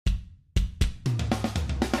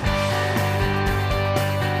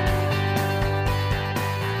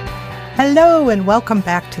Hello and welcome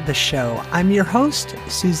back to the show. I'm your host,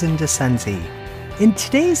 Susan DeCenzi. In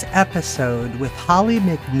today's episode with Holley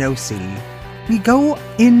Mignosi, we go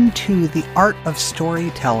into the art of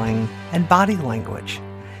storytelling and body language,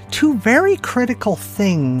 two very critical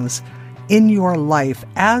things in your life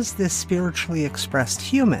as this spiritually expressed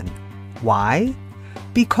human. Why?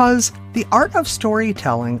 Because the art of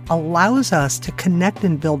storytelling allows us to connect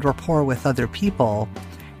and build rapport with other people,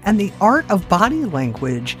 and the art of body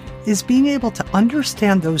language is being able to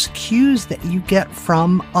understand those cues that you get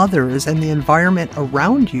from others and the environment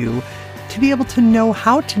around you to be able to know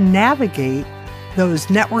how to navigate those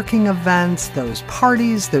networking events, those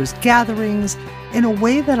parties, those gatherings in a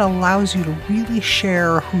way that allows you to really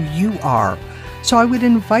share who you are. So I would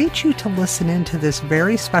invite you to listen into this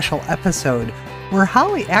very special episode where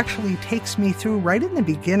Holley actually takes me through, right in the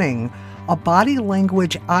beginning, a body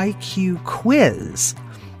language IQ quiz.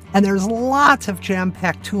 And there's lots of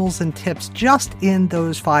jam-packed tools and tips just in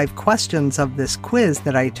those 5 questions of this quiz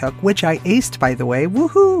that I took, which I aced, by the way,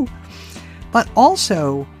 woohoo! But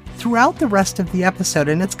also, throughout the rest of the episode,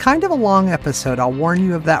 and it's kind of a long episode, I'll warn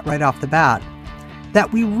you of that right off the bat,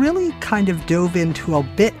 that we really kind of dove into a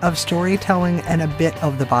bit of storytelling and a bit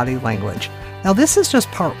of the body language. Now, this is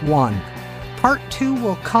just part 1. Part 2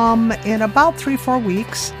 will come in about 3-4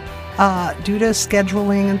 weeks. Due to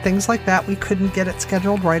scheduling and things like that, we couldn't get it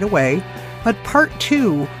scheduled right away. But part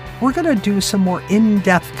 2, we're going to do some more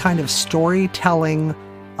in-depth kind of storytelling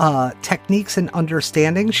techniques and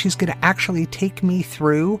understanding. She's going to actually take me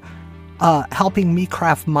through helping me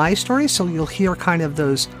craft my story. So you'll hear kind of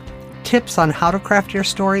those tips on how to craft your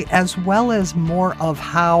story, as well as more of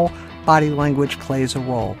how body language plays a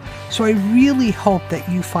role. So I really hope that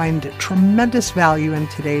you find tremendous value in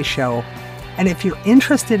today's show. And if you're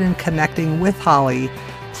interested in connecting with Holley,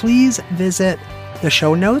 please visit the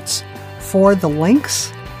show notes for the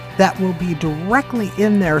links that will be directly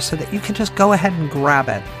in there so that you can just go ahead and grab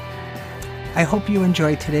it. I hope you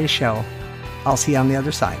enjoy today's show. I'll see you on the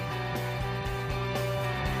other side.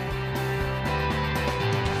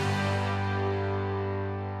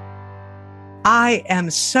 I am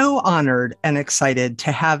so honored and excited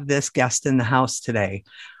to have this guest in the house today.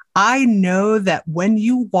 I know that when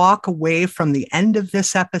you walk away from the end of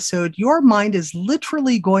this episode, your mind is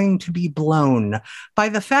literally going to be blown by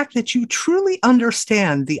the fact that you truly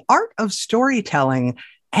understand the art of storytelling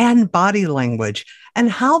and body language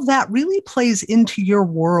and how that really plays into your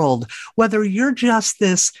world, whether you're just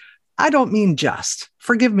this, I don't mean just,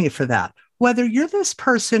 forgive me for that, whether you're this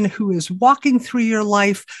person who is walking through your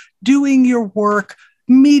life, doing your work,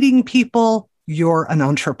 meeting people, you're an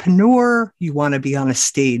entrepreneur, you want to be on a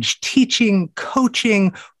stage teaching,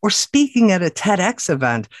 coaching, or speaking at a TEDx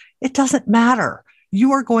event, it doesn't matter.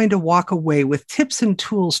 You are going to walk away with tips and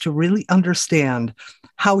tools to really understand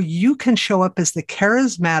how you can show up as the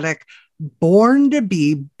charismatic,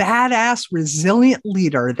 born-to-be, badass, resilient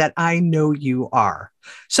leader that I know you are.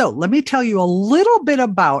 So let me tell you a little bit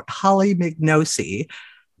about Holley Mignosi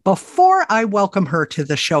before I welcome her to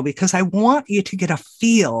the show, because I want you to get a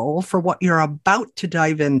feel for what you're about to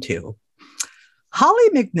dive into. Holley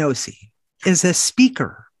Mignosi is a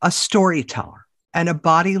speaker, a storyteller, and a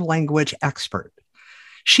body language expert.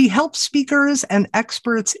 She helps speakers and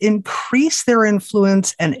experts increase their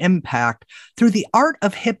influence and impact through the art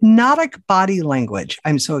of hypnotic body language.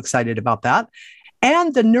 I'm so excited about that.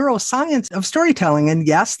 And the neuroscience of storytelling. And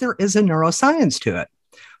yes, there is a neuroscience to it.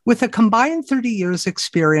 With a combined 30 years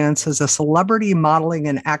experience as a celebrity modeling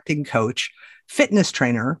and acting coach, fitness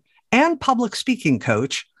trainer, and public speaking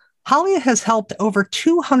coach, Holley has helped over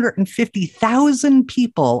 250,000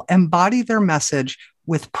 people embody their message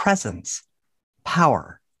with presence,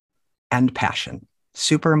 power, and passion.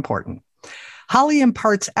 Super important. Holley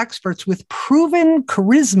imparts experts with proven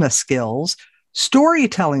charisma skills,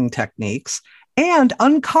 storytelling techniques, and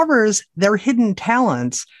uncovers their hidden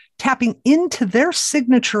talents, tapping into their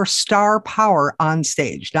signature star power on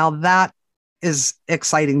stage. Now, that is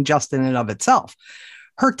exciting just in and of itself.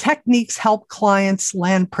 Her techniques help clients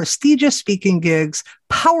land prestigious speaking gigs,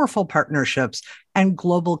 powerful partnerships, and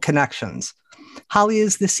global connections. Holley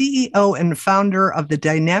is the CEO and founder of the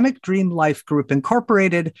Dynamic Dream Life Group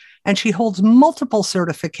Incorporated, and she holds multiple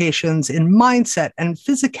certifications in mindset and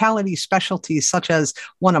physicality specialties, such as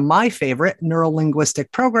one of my favorite,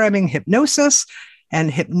 neurolinguistic programming, hypnosis, and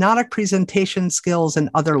hypnotic presentation skills, and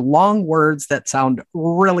other long words that sound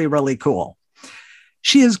really, really cool.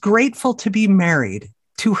 She is grateful to be married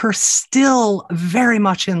to her still very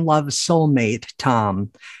much in love soulmate,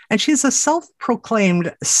 Tom. And she's a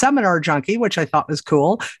self-proclaimed seminar junkie, which I thought was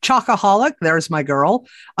cool. Chocoholic, there's my girl.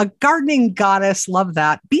 A gardening goddess, love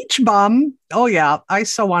that. Beach bum, oh yeah, I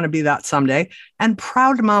so want to be that someday. And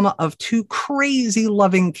proud mama of 2 crazy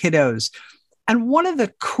loving kiddos. And one of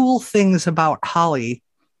the cool things about Holley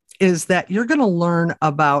is that you're going to learn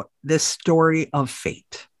about this story of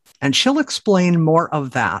fate. And she'll explain more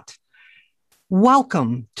of that.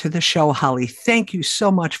 Welcome to the show, Holley. Thank you so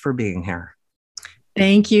much for being here.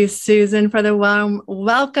 Thank you, Susan, for the warm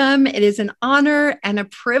welcome. It is an honor and a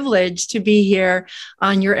privilege to be here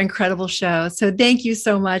on your incredible show. So thank you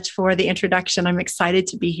so much for the introduction. I'm excited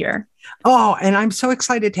to be here. Oh, and I'm so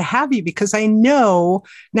excited to have you because I know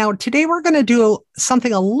now today we're going to do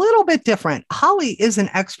something a little bit different. Holley is an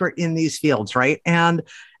expert in these fields, right? And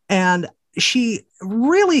she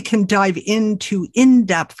really can dive into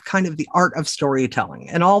in-depth kind of the art of storytelling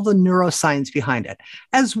and all the neuroscience behind it,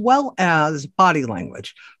 as well as body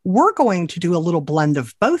language. We're going to do a little blend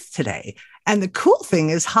of both today. And the cool thing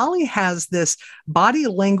is Holley has this body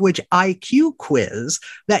language IQ quiz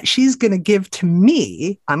that she's going to give to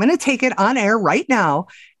me. I'm going to take it on air right now,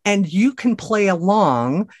 and you can play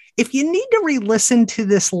along. If you need to re-listen to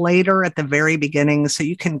this later at the very beginning so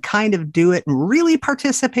you can kind of do it and really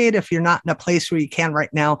participate if you're not in a place where you can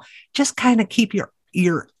right now, just kind of keep your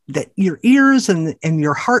ears and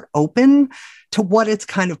your heart open to what it's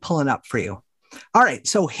kind of pulling up for you. All right,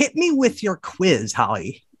 so hit me with your quiz,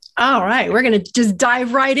 Holley. All right, we're going to just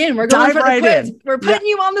dive right in. We're going for the quiz. We're putting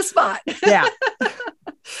you on the spot. Yeah.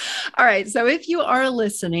 All right, so if you are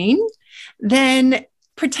listening, then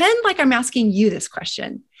pretend like I'm asking you this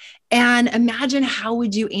question and imagine how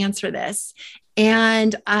would you answer this?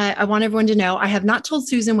 And I want everyone to know I have not told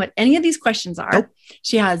Susan what any of these questions are. Nope.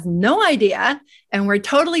 She has no idea, and we're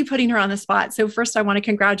totally putting her on the spot. So first, I want to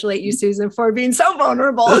congratulate you, Susan, for being so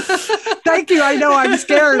vulnerable. Thank you. I know I'm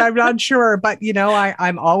scared. I'm not sure, but you know,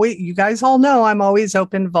 I'm always, you guys all know I'm always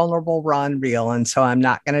open, vulnerable, raw, and real. And so I'm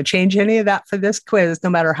not going to change any of that for this quiz, no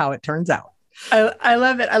matter how it turns out. I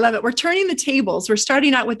love it. I love it. We're turning the tables. We're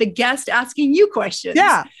starting out with the guest asking you questions.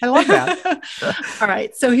 Yeah, I love that. All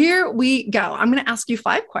right. So here we go. I'm going to ask you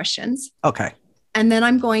 5 questions. Okay. And then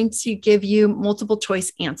I'm going to give you multiple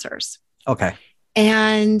choice answers. Okay.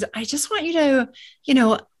 And I just want you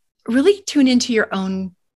to, really tune into your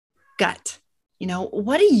own gut.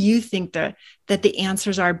 What do you think that the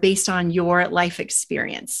answers are based on your life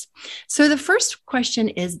experience? So the first question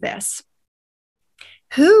is this.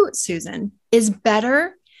 Who, Susan, is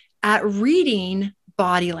better at reading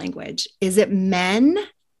body language? Is it men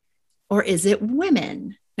or is it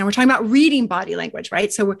women? Now we're talking about reading body language,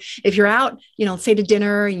 right? So if you're out, say to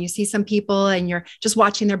dinner and you see some people and you're just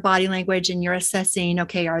watching their body language and you're assessing,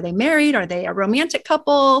 okay, are they married? Are they a romantic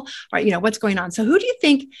couple? Or, what's going on? So who do you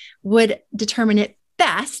think would determine it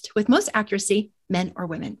best with most accuracy, men or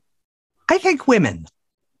women? I think women.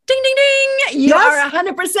 Ding, ding, ding. You are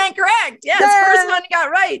 100% correct. Yes. Yay! First one you got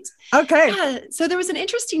right. Okay. Yeah. So there was an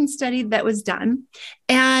interesting study that was done,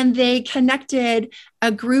 and they connected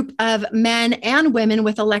a group of men and women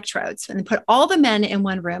with electrodes, and they put all the men in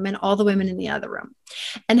one room and all the women in the other room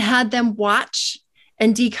and had them watch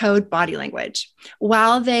and decode body language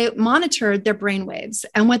while they monitored their brain waves.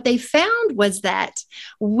 And what they found was that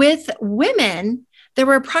with women, there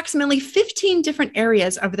were approximately 15 different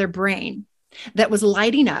areas of their brain that was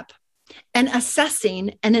lighting up and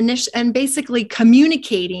assessing and basically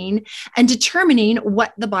communicating and determining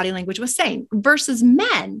what the body language was saying versus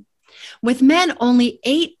men. With men, only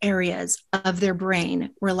 8 areas of their brain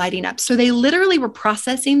were lighting up. So they literally were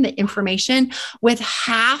processing the information with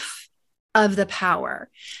half of the power.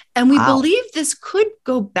 And we believe this could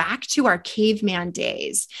go back to our caveman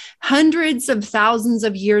days, hundreds of thousands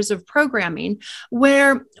of years of programming,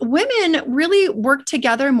 where women really worked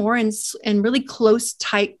together more in really close,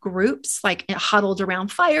 tight groups, like huddled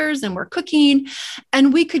around fires and were cooking.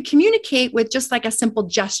 And we could communicate with just like a simple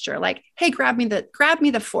gesture, like, hey, grab me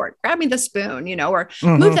the fork, grab me the spoon, or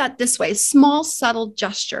move that this way, small, subtle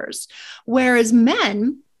gestures. Whereas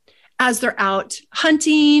men, as they're out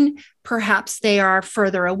hunting, perhaps they are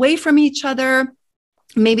further away from each other.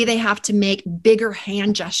 Maybe they have to make bigger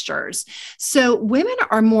hand gestures. So women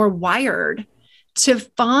are more wired to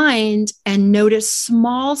find and notice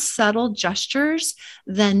small, subtle gestures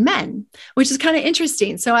than men, which is kind of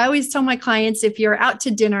interesting. So I always tell my clients, if you're out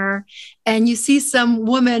to dinner and you see some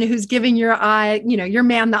woman who's giving your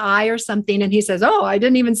man the eye or something, and he says, "Oh, I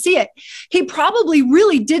didn't even see it." He probably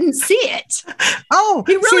really didn't see it. Oh,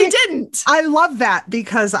 he really didn't. I love that,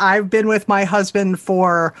 because I've been with my husband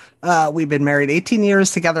for, we've been married 18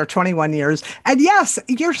 years together, 21 years. And yes,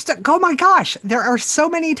 oh my gosh, there are so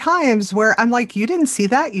many times where I'm like, you didn't see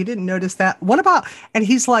that? You didn't notice that? What about, and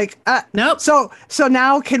he's like, nope. So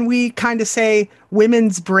now can we kind of say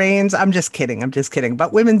women's brains, I'm just kidding,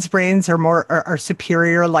 but women's brains are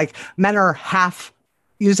superior, like men are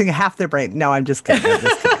using half their brain. No, I'm just kidding.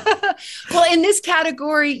 Well, in this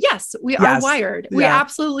category, yes, we are wired. We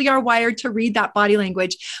absolutely are wired to read that body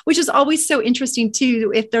language, which is always so interesting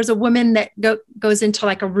too. If there's a woman that goes into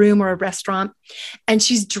like a room or a restaurant and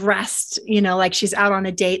she's dressed, like she's out on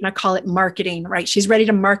a date, and I call it marketing, right? She's ready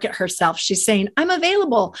to market herself. She's saying, "I'm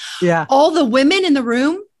available." Yeah. All the women in the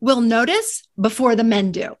room will notice before the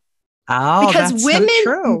men do. Oh, because that's so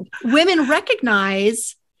true. Women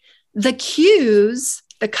recognize the cues,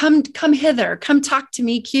 the come hither, come talk to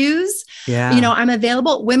me cues. Yeah. I'm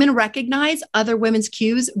available. Women recognize other women's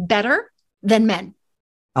cues better than men.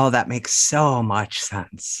 Oh, that makes so much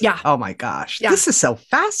sense. Yeah. Oh my gosh. Yeah. This is so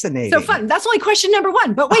fascinating. So fun. That's only question number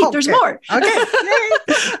 1, but wait, there's more. Okay.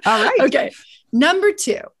 All right. Okay. Number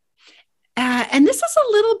 2. And this is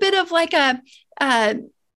a little bit of like a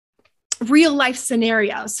real life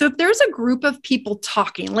scenario. So if there's a group of people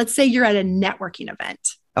talking, let's say you're at a networking event.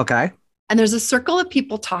 Okay. And there's a circle of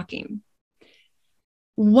people talking.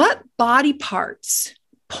 What body parts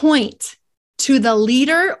point to the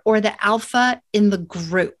leader or the alpha in the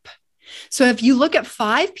group? So if you look at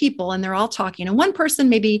 5 people and they're all talking, and one person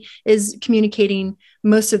maybe is communicating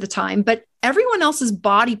most of the time, but everyone else's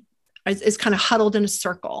body is kind of huddled in a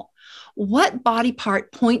circle. What body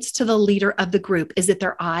part points to the leader of the group? Is it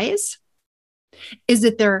their eyes? Is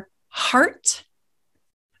it their heart?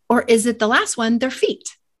 Or is it the last one, their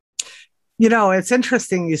feet? It's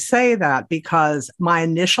interesting you say that, because my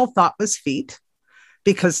initial thought was feet,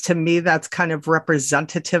 because to me, that's kind of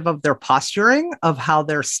representative of their posturing, of how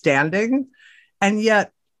they're standing. And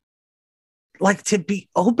yet, like, to be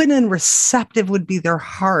open and receptive would be their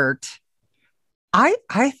heart. I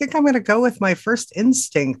think I'm going to go with my first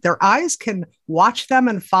instinct. Their eyes can watch them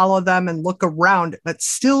and follow them and look around, but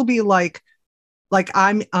still be like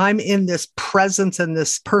I'm in this presence and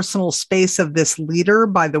this personal space of this leader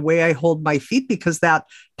by the way I hold my feet, because that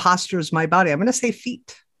postures my body. I'm going to say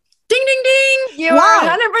feet. Ding, ding, ding. You are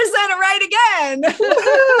 100% right again.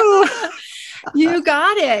 You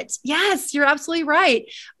got it. Yes, you're absolutely right.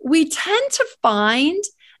 We tend to find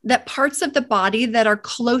that parts of the body that are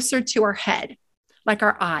closer to our head, like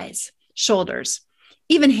our eyes, shoulders,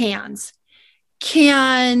 even hands,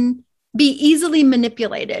 can be easily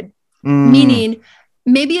manipulated. Meaning,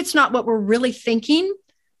 maybe it's not what we're really thinking.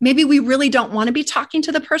 Maybe we really don't want to be talking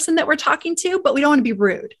to the person that we're talking to, but we don't want to be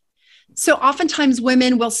rude. So oftentimes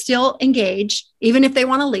women will still engage, even if they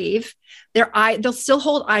want to leave. They'll still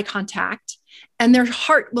hold eye contact, and their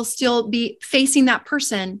heart will still be facing that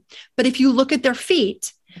person. But if you look at their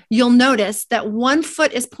feet, you'll notice that one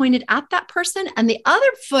foot is pointed at that person and the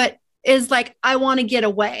other foot is like, I want to get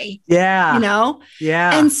away. Yeah.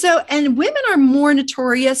 Yeah. And women are more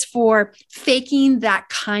notorious for faking that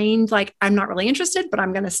kind, like, I'm not really interested, but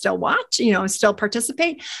I'm going to still watch, still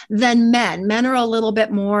participate, than men. Men are a little bit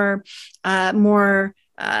more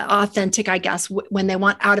authentic, I guess, when they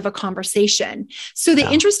want out of a conversation. So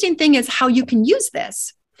the interesting thing is how you can use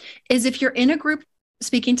this is if you're in a group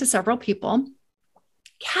speaking to several people,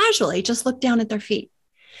 casually just look down at their feet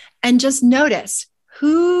and just notice,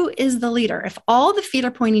 who is the leader? If all the feet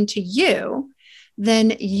are pointing to you,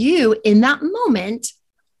 then you in that moment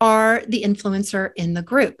are the influencer in the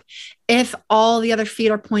group. If all the other feet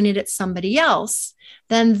are pointed at somebody else,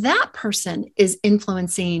 then that person is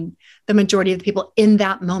influencing the majority of the people in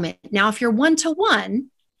that moment. Now, if you're one-to-one,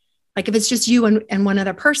 like if it's just you and one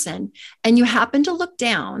other person, and you happen to look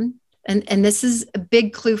down, and this is a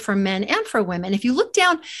big clue for men and for women. If you look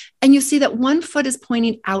down and you see that one foot is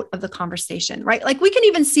pointing out of the conversation, right? Like we can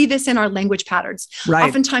even see this in our language patterns. Right.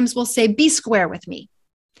 Oftentimes we'll say, be square with me,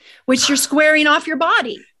 which you're squaring off your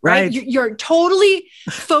body, right? You're totally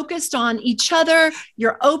focused on each other.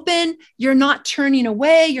 You're open. You're not turning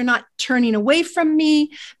away. You're not turning away from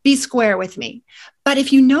me. Be square with me. But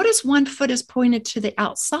if you notice one foot is pointed to the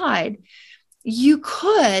outside, you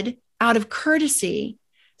could, out of courtesy,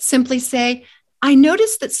 simply say, I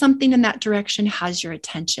noticed that something in that direction has your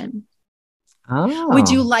attention. Would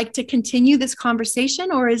you Oh, like to continue this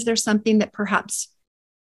conversation, or is there something that perhaps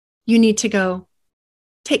you need to go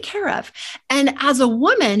take care of? And as a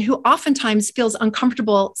woman who oftentimes feels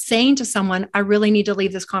uncomfortable saying to someone, I really need to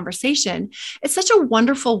leave this conversation, it's such a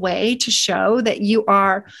wonderful way to show that you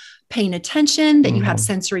are paying attention, that you have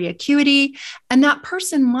sensory acuity. And that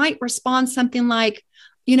person might respond something like,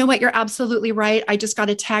 you know what, you're absolutely right. I just got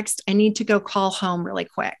a text. I need to go call home really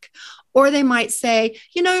quick. Or they might say,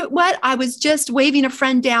 you know what, I was just waving a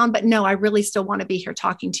friend down, but no, I really still want to be here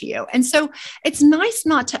talking to you. And so it's nice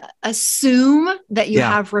not to assume that you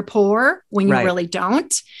have rapport when you really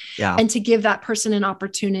don't, and to give that person an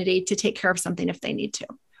opportunity to take care of something if they need to.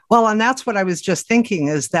 Well, and that's what I was just thinking,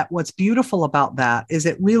 is that what's beautiful about that is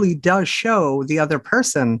it really does show the other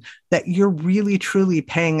person that you're really, truly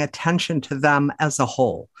paying attention to them as a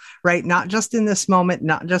whole, right? Not just in this moment,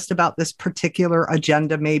 not just about this particular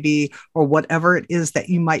agenda, maybe, or whatever it is that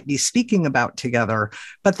you might be speaking about together,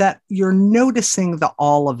 but that you're noticing the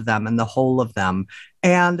all of them and the whole of them.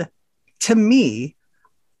 And to me,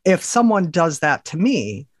 if someone does that to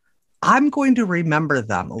me, I'm going to remember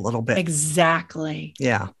them a little bit. Exactly.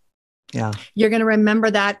 Yeah. Yeah. You're going to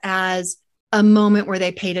remember that as a moment where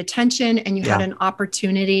they paid attention and you had an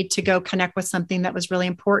opportunity to go connect with something that was really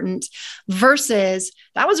important, versus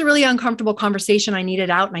that was a really uncomfortable conversation I needed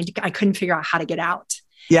out and I couldn't figure out how to get out.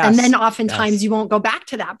 Yes. And then oftentimes you won't go back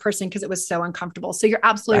to that person because it was so uncomfortable. So you're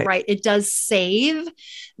absolutely right. It does save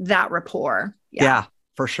that rapport. Yeah.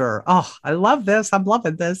 For sure. Oh, I love this. I'm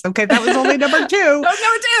loving this. Okay. That was only number 2. That was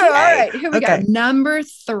number 2. All right. Here we go. Number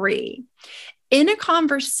 3. In a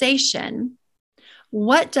conversation,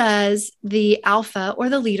 what does the alpha or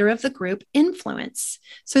the leader of the group influence?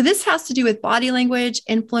 So this has to do with body language,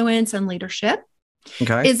 influence, and leadership.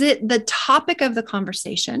 Okay. Is it the topic of the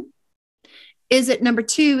conversation? Is it number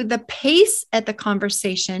 2, the pace at the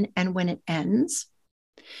conversation and when it ends?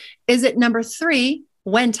 Is it number 3,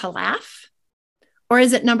 when to laugh? Or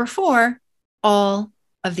is it number 4, all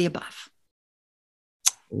of the above?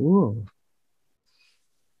 Ooh.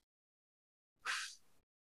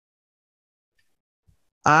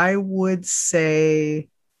 I would say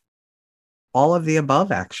all of the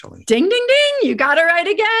above, actually. Ding, ding, ding. You got it right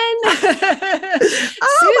again.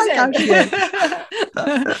 Susan.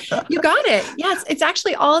 You got it. Yes, it's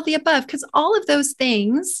actually all of the above, because all of those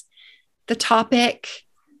things, the topic,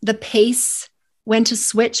 the pace, when to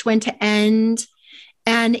switch, when to end,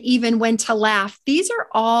 and even when to laugh, these are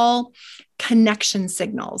all connection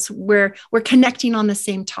signals where we're connecting on the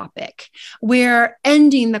same topic. We're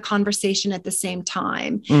ending the conversation at the same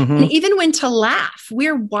time. And even when to laugh,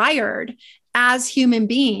 we're wired as human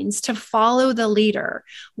beings to follow the leader.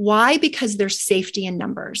 Why? Because there's safety in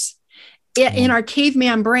numbers. In our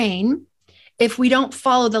caveman brain, if we don't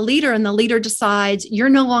follow the leader and the leader decides you're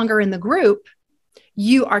no longer in the group,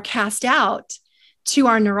 you are cast out, to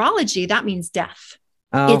our neurology, that means death.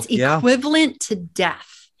 It's equivalent to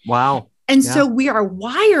death. Wow. And so we are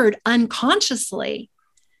wired unconsciously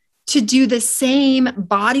to do the same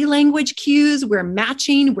body language cues. We're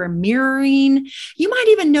matching, we're mirroring. You might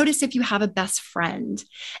even notice if you have a best friend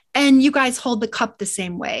and you guys hold the cup the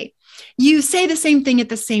same way. You say the same thing at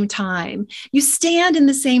the same time. You stand in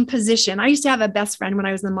the same position. I used to have a best friend when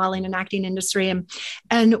I was in the modeling and acting industry,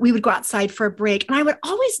 and we would go outside for a break. And I would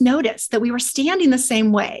always notice that we were standing the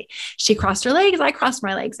same way. She crossed her legs, I crossed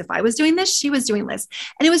my legs. If I was doing this, she was doing this.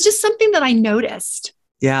 And it was just something that I noticed.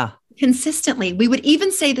 Yeah. Consistently. We would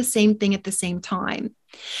even say the same thing at the same time.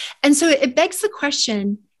 And so it begs the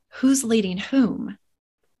question, who's leading whom?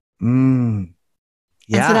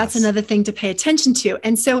 Yes. And so that's another thing to pay attention to.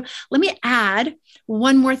 And so let me add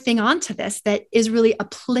one more thing onto this that is really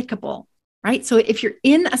applicable, right? So if you're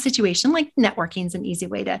in a situation, like networking is an easy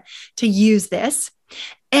way to use this,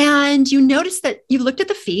 and you notice that you looked at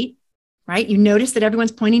the feet, right? You notice that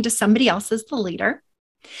everyone's pointing to somebody else as the leader,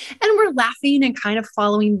 and we're laughing and kind of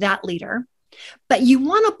following that leader, but you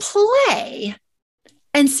want to play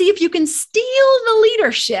and see if you can steal the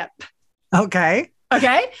leadership. Okay.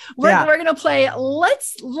 We're going to play.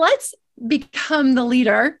 Let's become the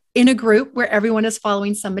leader in a group where everyone is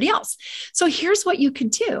following somebody else. So here's what you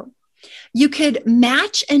could do. You could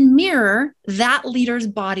match and mirror that leader's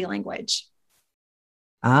body language.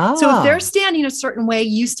 So if they're standing a certain way,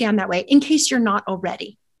 you stand that way, in case you're not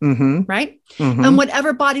already. Right. And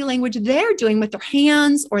whatever body language they're doing with their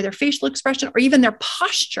hands or their facial expression or even their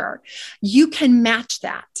posture, you can match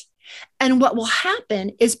that. And what will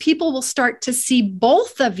happen is people will start to see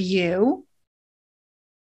both of you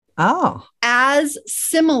as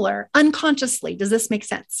similar unconsciously. Does this make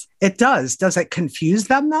sense? It does. Does it confuse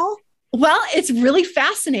them though? Well, it's really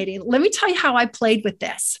fascinating. Let me tell you how I played with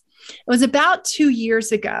this. It was about 2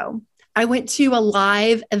 years ago. I went to a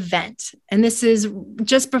live event, and this is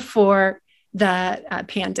just before the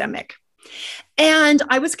pandemic. And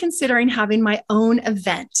I was considering having my own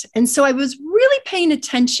event. And so I was really paying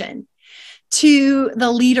attention to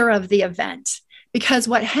the leader of the event, because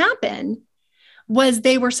what happened was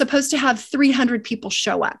they were supposed to have 300 people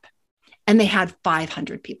show up, and they had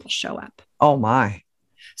 500 people show up. Oh my.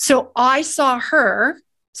 So I saw her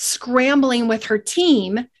scrambling with her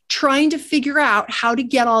team, trying to figure out how to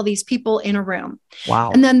get all these people in a room.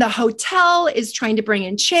 Wow. And then the hotel is trying to bring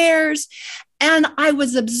in chairs. And I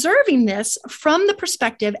was observing this from the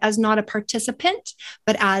perspective as not a participant,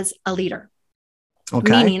 but as a leader.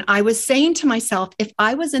 Okay. Meaning I was saying to myself, if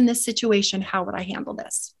I was in this situation, how would I handle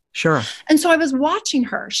this? Sure. And so I was watching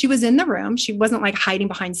her. She was in the room. She wasn't like hiding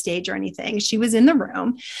behind stage or anything. She was in the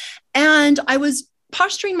room. And I was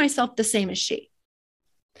posturing myself the same as she.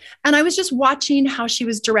 And I was just watching how she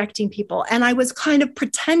was directing people. And I was kind of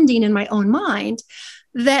pretending in my own mind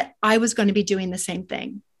that I was going to be doing the same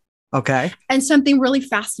thing. Okay. And something really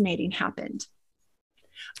fascinating happened.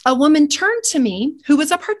 A woman turned to me who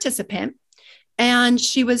was a participant, and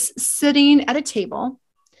she was sitting at a table,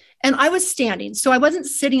 and I was standing. So I wasn't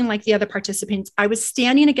sitting like the other participants. I was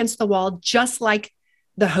standing against the wall, just like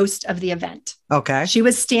the host of the event. Okay. She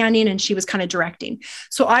was standing and she was kind of directing.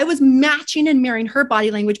 So I was matching and mirroring her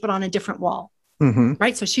body language, but on a different wall. Mm-hmm.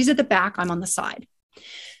 Right. So she's at the back, I'm on the side.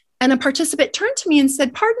 And a participant turned to me and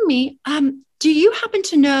said, "Pardon me, do you happen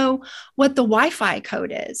to know what the Wi-Fi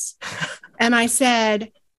code is?" And I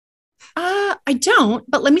said, "I don't,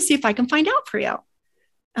 but let me see if I can find out for you."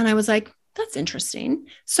 And I was like, "That's interesting."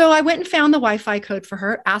 So I went and found the Wi-Fi code for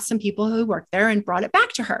her, asked some people who worked there, and brought it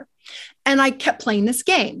back to her. And I kept playing this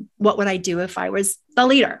game. What would I do if I was the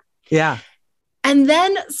leader? Yeah. And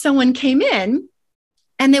then someone came in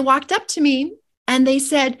and they walked up to me and they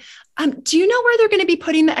said, "Do you know where they're going to be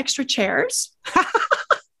putting the extra chairs?"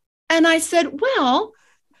 And I said, "Well,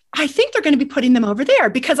 I think they're going to be putting them over there,"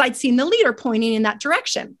 because I'd seen the leader pointing in that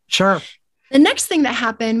direction. Sure. The next thing that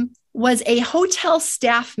happened was a hotel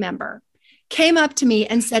staff member came up to me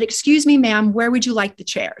and said, "Excuse me, ma'am, where would you like the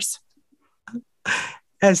chairs?"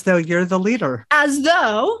 As though you're the leader. As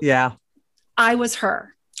though Yeah. I was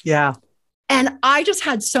her. Yeah. And I just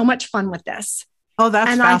had so much fun with this. Oh,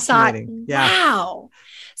 that's and fascinating. I thought, wow.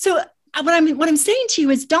 So what I'm saying to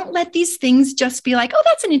you is, don't let these things just be like, "Oh,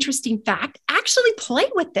 that's an interesting fact." Actually play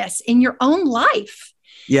with this in your own life.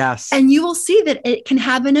 Yes. And you will see that it can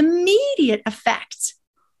have an immediate effect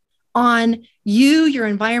on you, your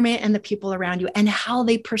environment, and the people around you, and how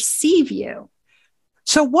they perceive you.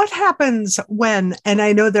 So what happens when, and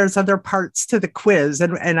I know there's other parts to the quiz,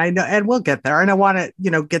 and I know, and we'll get there, and I want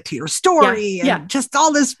to, get to your story and just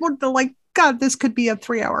all this, like, God, this could be a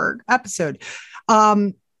 3-hour episode.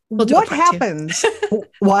 What happens?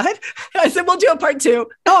 What? I said, we'll do a part 2.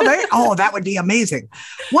 That would be amazing.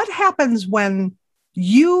 What happens when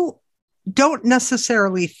you don't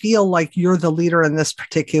necessarily feel like you're the leader in this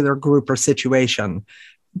particular group or situation,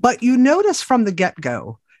 but you notice from the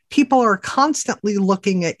get-go, people are constantly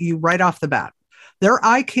looking at you right off the bat.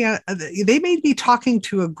 They may be talking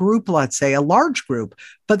to a group, let's say a large group,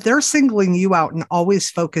 but they're singling you out and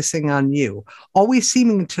always focusing on you, always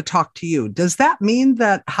seeming to talk to you. Does that mean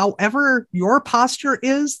that however your posture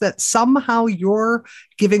is, that somehow you're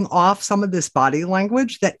giving off some of this body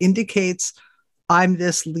language that indicates I'm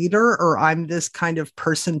this leader, or I'm this kind of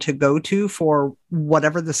person to go to for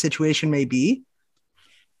whatever the situation may be?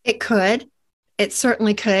 It could. It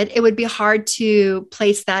certainly could. It would be hard to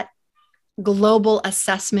place that global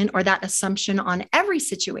assessment or that assumption on every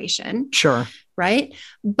situation. Sure. Right.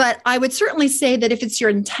 But I would certainly say that if it's your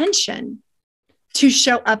intention to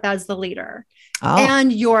show up as the leader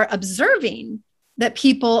and you're observing that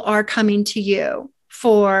people are coming to you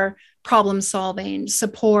for problem solving,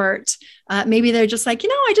 support, maybe they're just like,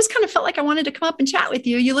 I just kind of felt like I wanted to come up and chat with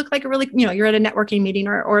you. You look like a really, you're at a networking meeting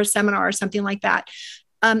or a seminar or something like that.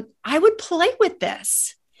 I would play with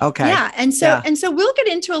this. Okay. Yeah. And so we'll get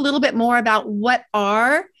into a little bit more about what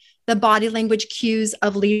are the body language cues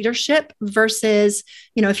of leadership versus,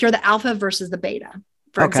 if you're the alpha versus the beta,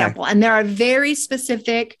 for example. And there are very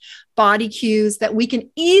specific body cues that we can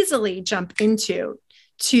easily jump into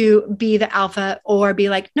to be the alpha, or be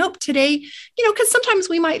like, nope, today, because sometimes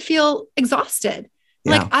we might feel exhausted.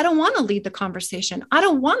 Yeah. Like, I don't want to lead the conversation. I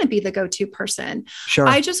don't want to be the go-to person. Sure.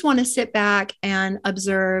 I just want to sit back and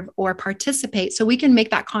observe or participate, so we can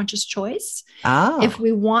make that conscious choice. If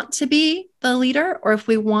we want to be the leader, or if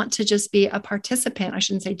we want to just be a participant. I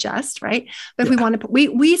shouldn't say just, right? But if we want to,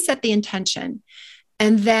 we set the intention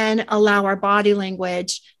and then allow our body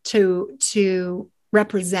language to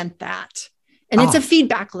represent that. And it's a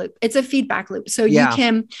feedback loop. It's a feedback loop. So you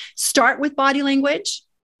can start with body language.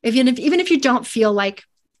 Even if you don't feel like,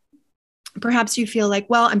 perhaps you feel like,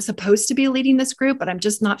 well, I'm supposed to be leading this group, but I'm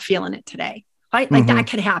just not feeling it today. Right? Like that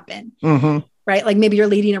could happen. Right? Like maybe you're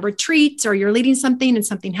leading a retreat or you're leading something and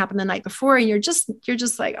something happened the night before and you're just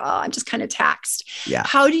like, oh, I'm just kind of taxed. Yeah.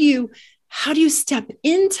 How do you step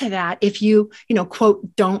into that if you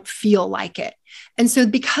quote, don't feel like it? And so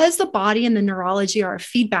because the body and the neurology are a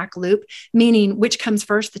feedback loop, meaning which comes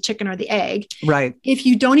first, the chicken or the egg, right? If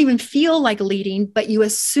you don't even feel like leading, but you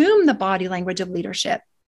assume the body language of leadership,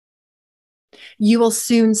 you will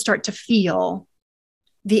soon start to feel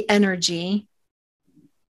the energy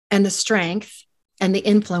and the strength and the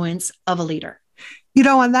influence of a leader.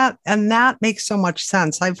 And that makes so much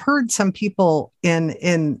sense. I've heard some people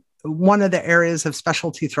in one of the areas of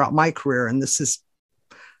specialty throughout my career, and this is,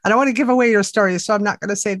 I don't want to give away your story, so I'm not going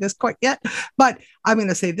to say this quite yet, but I'm going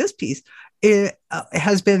to say this piece. It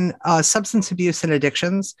has been substance abuse and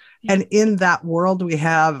addictions. Yeah. And in that world, we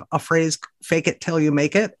have a phrase, fake it till you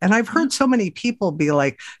make it. And I've heard so many people be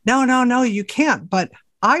like, no, you can't. But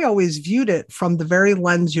I always viewed it from the very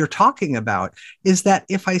lens you're talking about, is that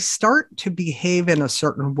if I start to behave in a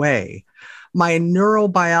certain way, my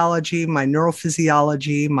neurobiology, my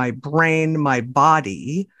neurophysiology, my brain, my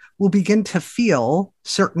body will begin to feel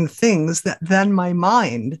certain things that then my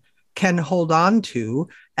mind can hold on to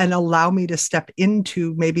and allow me to step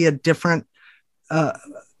into maybe a different,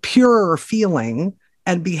 purer feeling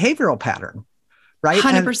and behavioral pattern, right?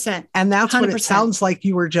 100%. And that's 100%. what it sounds like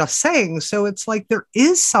you were just saying. So it's like there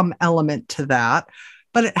is some element to that,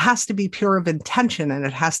 but it has to be pure of intention, and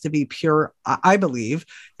it has to be pure, I believe,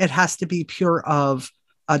 it has to be pure of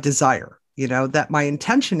a desire. That my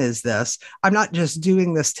intention is this. I'm not just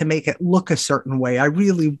doing this to make it look a certain way. I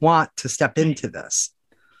really want to step into this.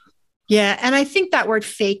 Yeah. And I think that word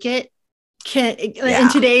fake it in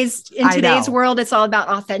today's world, it's all about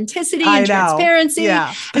authenticity and transparency.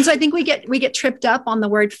 Yeah. And so I think we get tripped up on the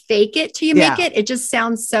word fake it till you make it. It just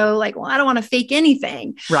sounds so like, well, I don't want to fake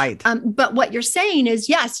anything. Right. But what you're saying is,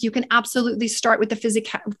 yes, you can absolutely start with the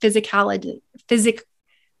physicality.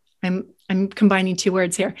 I'm combining two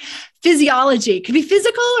words here. Physiology could be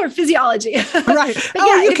physical or physiology. Right.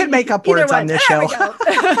 You can make up words on this show. A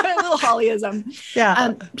little Holleyism.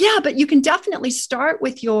 Yeah. But you can definitely start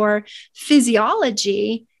with your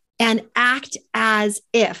physiology and act as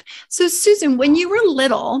if. So Susan, when you were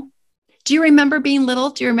little, do you remember being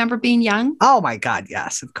little? Do you remember being young? Oh my God.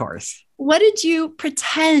 Yes, of course. What did you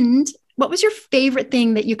pretend? What was your favorite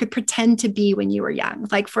thing that you could pretend to be when you were young?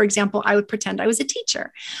 Like, for example, I would pretend I was a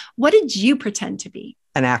teacher. What did you pretend to be?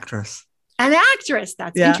 An actress. An actress.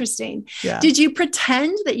 That's interesting. Yeah. Did you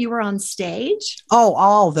pretend that you were on stage? Oh,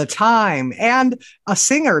 all the time. And a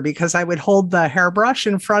singer, because I would hold the hairbrush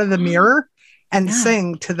in front of the mirror and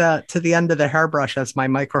sing to the end of the hairbrush as my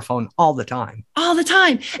microphone all the time. All the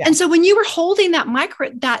time. Yeah. And so when you were holding that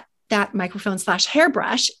microphone /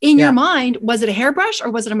 hairbrush in your mind, was it a hairbrush or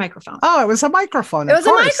was it a microphone? Oh, it was a microphone. It was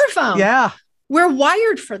a microphone. Yeah. We're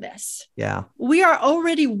wired for this. Yeah. We are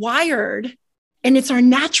already wired, and it's our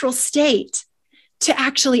natural state to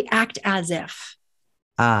actually act as if.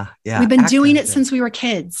 Yeah. We've been doing it since we were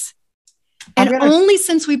kids. And only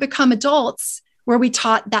since we become adults were we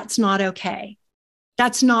taught that's not okay.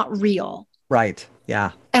 That's not real. Right.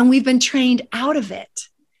 Yeah. And we've been trained out of it.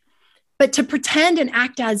 But to pretend and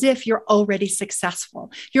act as if you're already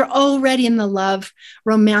successful, you're already in the love,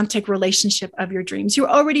 romantic relationship of your dreams, you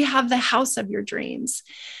already have the house of your dreams.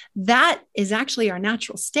 That is actually our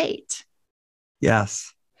natural state.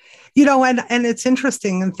 Yes. And it's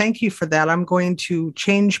interesting. And thank you for that. I'm going to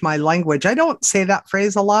change my language. I don't say that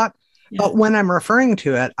phrase a lot, but when I'm referring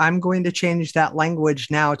to it, I'm going to change that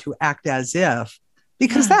language now to act as if,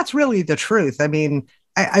 because that's really the truth. I mean,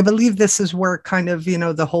 I believe this is where kind of,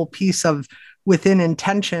 the whole piece of within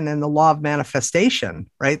intention and the law of manifestation,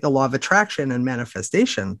 right? The law of attraction and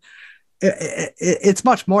manifestation. It's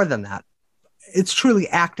much more than that. It's truly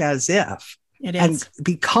act as if. It is. And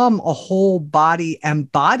become a whole body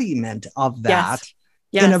embodiment of that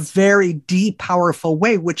in a very deep, powerful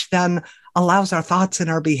way, which then allows our thoughts and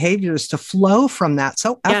our behaviors to flow from that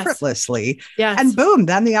so effortlessly. Yes. And boom,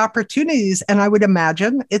 then the opportunities. And I would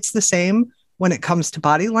imagine it's the same when it comes to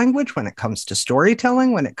body language, when it comes to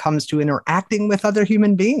storytelling, when it comes to interacting with other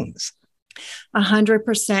human beings.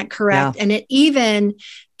 100% correct. Yeah. And it even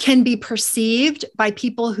can be perceived by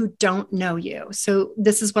people who don't know you. So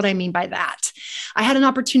this is what I mean by that. I had an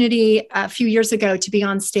opportunity a few years ago to be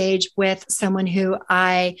on stage with someone who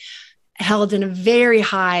I held in a very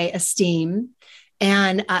high esteem,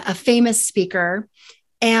 and a famous speaker.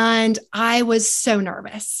 And I was so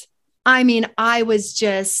nervous. I mean, I was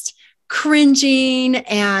just cringing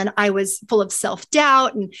and I was full of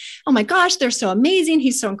self-doubt and, oh my gosh, they're so amazing.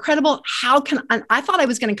 He's so incredible. I thought I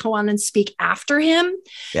was going to go on and speak after him.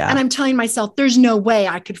 Yeah. And I'm telling myself, there's no way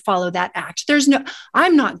I could follow that act.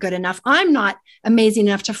 I'm not good enough. I'm not amazing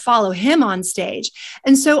enough to follow him on stage.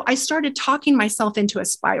 And so I started talking myself into a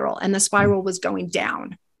spiral, and the spiral was going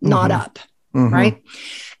down, not up. Right.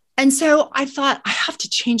 And so I thought, I have to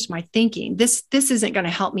change my thinking. This isn't going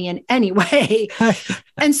to help me in any way.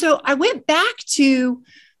 And so I went back to,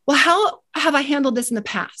 well, how have I handled this in the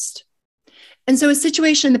past? And so a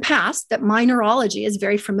situation in the past that my neurology is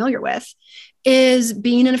very familiar with is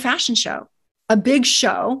being in a fashion show, a big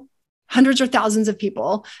show, hundreds or thousands of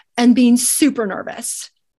people, and being super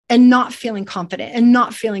nervous and not feeling confident and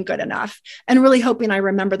not feeling good enough and really hoping I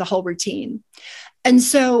remember the whole routine. And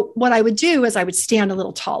so what I would do is I would stand a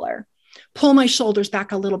little taller, pull my shoulders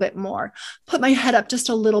back a little bit more, put my head up just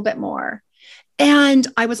a little bit more. And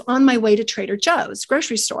I was on my way to Trader Joe's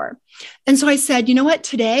grocery store. And so I said, you know what,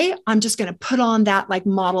 today I'm just going to put on that like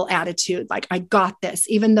model attitude. Like, I got this,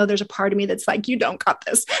 even though there's a part of me that's like, you don't got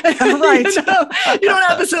this. Right. You don't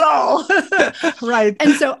have this at all. Right.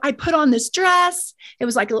 And so I put on this dress. It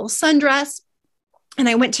was like a little sundress. And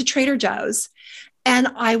I went to Trader Joe's, and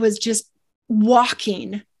I was just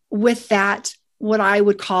walking with that, what I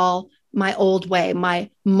would call my old way, my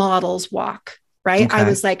model's walk, right? Okay. I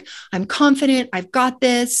was like, I'm confident, I've got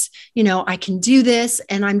this, I can do this.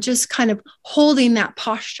 And I'm just kind of holding that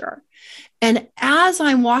posture. And as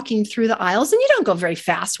I'm walking through the aisles, and you don't go very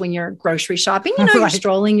fast when you're grocery shopping, Right. You're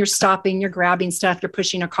strolling, you're stopping, you're grabbing stuff, you're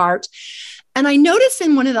pushing a cart. And I notice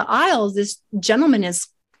in one of the aisles, this gentleman is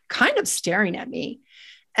kind of staring at me.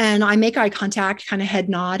 And I make eye contact, kind of head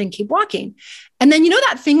nod, and keep walking. And then,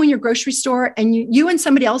 that thing when you're grocery store and you and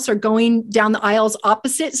somebody else are going down the aisles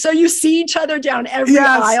opposite. So you see each other down every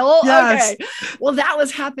aisle. Yes. Okay. Well, that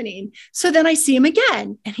was happening. So then I see him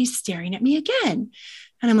again, and he's staring at me again.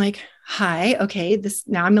 And I'm like, hi, okay,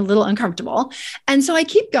 now I'm a little uncomfortable. And so I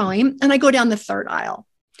keep going, and I go down the third aisle.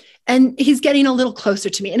 And he's getting a little closer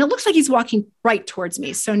to me, and it looks like he's walking right towards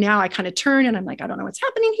me. So now I kind of turn, and I'm like, I don't know what's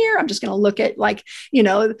happening here. I'm just going to look at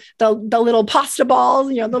the little pasta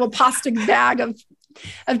balls, little pasta bag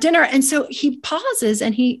of dinner. And so he pauses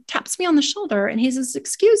and he taps me on the shoulder, and he says,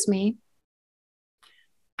 excuse me.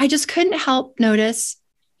 I just couldn't help notice,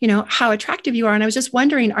 how attractive you are. And I was just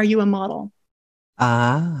wondering, are you a model?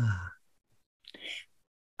 Ah.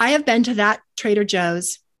 I have been to that Trader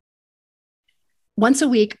Joe's once a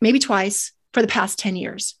week, maybe twice, for the past 10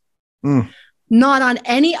 years. Not on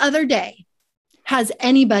any other day has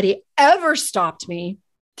anybody ever stopped me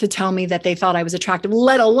to tell me that they thought I was attractive,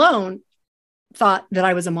 let alone thought that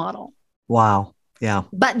I was a model. Wow. Yeah.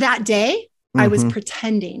 But that day, I was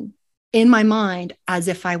pretending in my mind as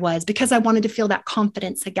if I was, because I wanted to feel that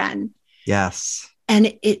confidence again. Yes.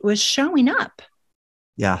 And it was showing up.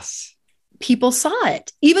 Yes. People saw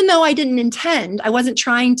it, even though I didn't intend. I wasn't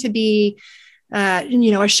trying to be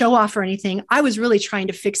a show off or anything. I was really trying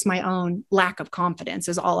to fix my own lack of confidence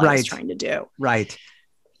is all I was trying to do. Right.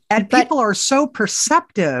 And people are so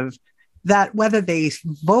perceptive that whether they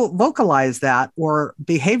vocalize that or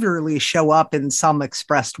behaviorally show up in some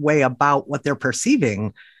expressed way about what they're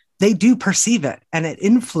perceiving, they do perceive it, and it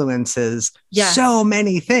influences so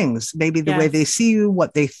many things. Maybe the way they see you,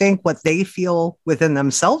 what they think, what they feel within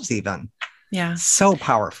themselves even. Yeah. So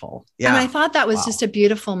powerful. Yeah. And I thought that was just a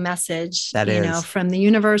beautiful message, from the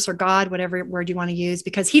universe or God, whatever word you want to use,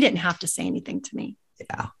 because he didn't have to say anything to me.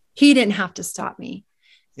 Yeah. He didn't have to stop me.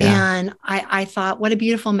 Yeah. And I thought, what a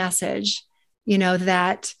beautiful message,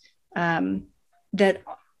 that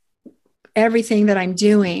everything that I'm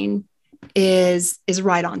doing is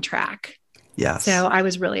right on track. Yes. So I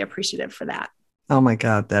was really appreciative for that. Oh my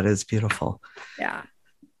God, that is beautiful. Yeah.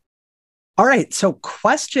 All right. So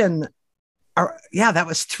that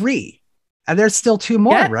was 3. And there's still 2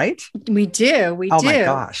 more, right? We do. We do. Oh my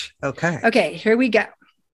gosh. Okay. Okay, here we go.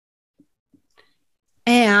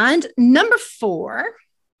 And number 4,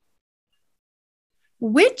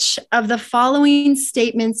 which of the following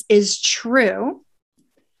statements is true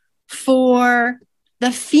for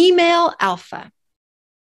the female alpha?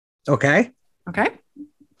 Okay.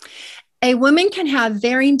 A woman can have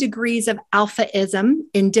varying degrees of alphaism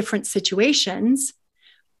in different situations.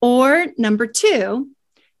 Or number 2,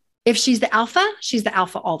 if she's the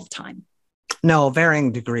alpha all the time. No,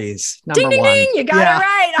 varying degrees. Number ding, ding, 1. Ding, you got it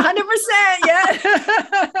right.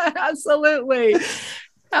 100%. Yeah, absolutely.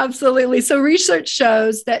 Absolutely. So research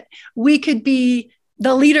shows that we could be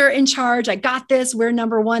the leader in charge. I got this. We're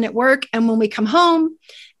number 1 at work. And when we come home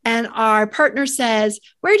and our partner says,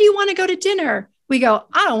 "Where do you want to go to dinner?" We go,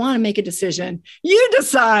 "I don't want to make a decision. You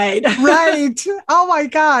decide." Right. Oh my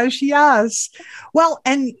gosh. Yes. Well,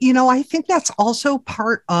 and I think that's also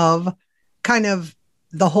part of kind of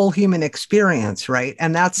the whole human experience, right?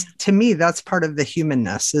 And that's, to me, that's part of the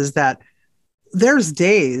humanness, is that there's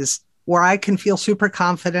days where I can feel super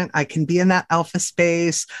confident. I can be in that alpha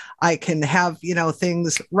space. I can have,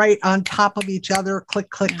 things right on top of each other, click,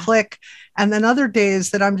 click, click. And then other days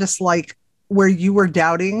that I'm just like, where you were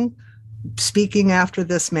doubting speaking after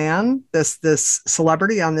this man, this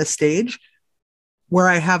celebrity on this stage, where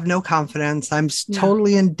I have no confidence. I'm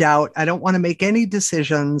totally in doubt. I don't want to make any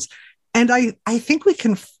decisions. And I think we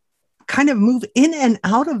can kind of move in and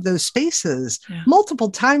out of those spaces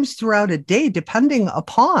multiple times throughout a day, depending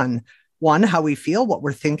upon, one, how we feel, what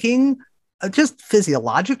we're thinking, just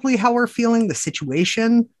physiologically how we're feeling, the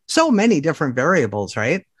situation, so many different variables,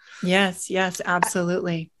 right? Yes,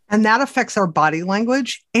 absolutely. And that affects our body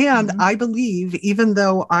language. And I believe, even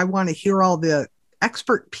though I want to hear all the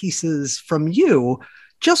expert pieces from you,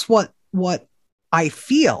 just what I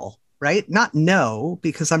feel, right? Not know,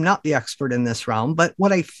 because I'm not the expert in this realm, but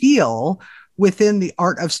what I feel within the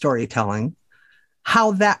art of storytelling,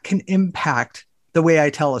 how that can impact the way I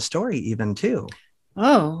tell a story even too.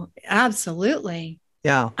 Oh, absolutely.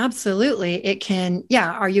 Yeah. Absolutely. It can.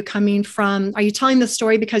 Yeah. Are you telling the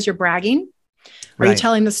story because you're bragging? Are you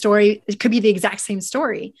telling the story? It could be the exact same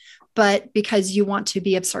story, but because you want to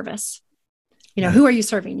be of service. Who are you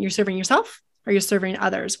serving? You're serving yourself, or you're serving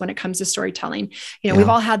others when it comes to storytelling. We've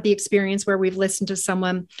all had the experience where we've listened to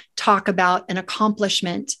someone talk about an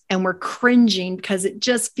accomplishment and we're cringing because it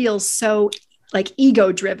just feels so like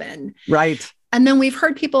ego driven. Right. And then we've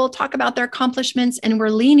heard people talk about their accomplishments and we're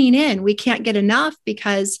leaning in. We can't get enough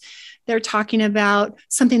because they're talking about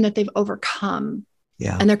something that they've overcome.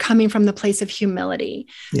 Yeah. And they're coming from the place of humility.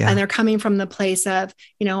 Yeah. And they're coming from the place of,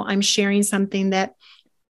 I'm sharing something that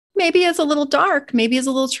maybe is a little dark, maybe is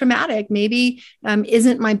a little traumatic, maybe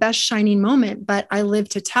isn't my best shining moment, but I live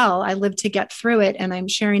to tell, I live to get through it. And I'm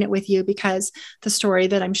sharing it with you because the story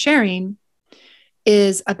that I'm sharing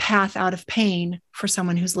is a path out of pain for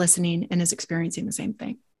someone who's listening and is experiencing the same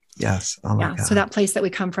thing. Yes. Oh my God. So that place that we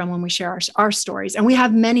come from when we share our stories, and we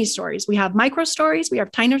have many stories. We have micro stories, we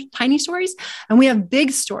have tiny stories, and we have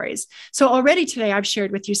big stories. So already today, I've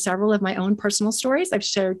shared with you several of my own personal stories. I've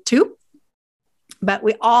shared 2, but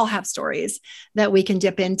we all have stories that we can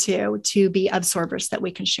dip into to be of service that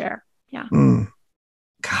we can share. Yeah.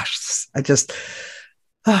 Gosh,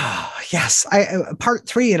 yes. A part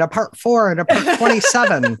 3 and a part 4 and a part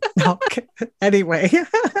 27. Okay. Anyway,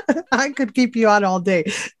 I could keep you on all day,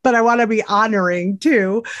 but I want to be honoring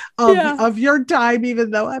too of your time,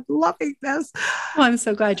 even though I'm loving this. Oh, I'm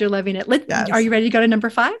so glad you're loving it. Are you ready to go to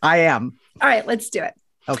number 5? I am. All right, let's do it.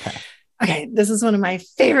 Okay. This is one of my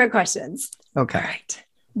favorite questions. Okay. All right.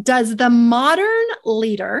 Does the modern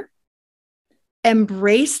leader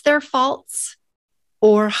embrace their faults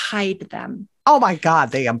or hide them? Oh my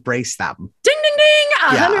God, they embrace them. Ding, ding, ding.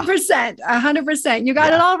 100%. 100%. You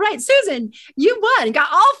got it all right. Susan, you won. Got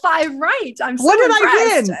all 5 right. I'm so impressed. What did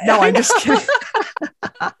I win? No, I'm just kidding.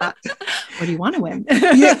 What do you want to win?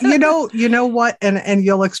 You know what? And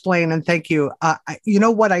you'll explain, and thank you. You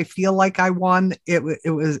know what I feel like I won?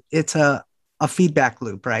 It's a feedback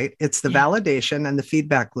loop, right? It's the validation and the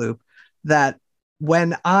feedback loop that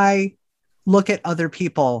when I look at other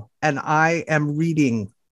people and I am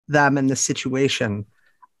reading them in the situation,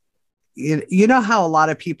 you know how a lot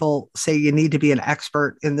of people say you need to be an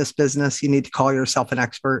expert in this business, you need to call yourself an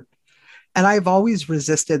expert. And I've always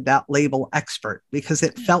resisted that label expert because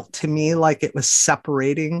it felt to me like it was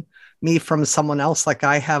separating me from someone else. Like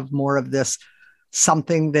I have more of this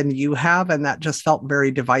something than you have. And that just felt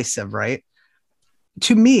very divisive, right?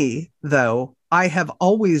 To me, though, I have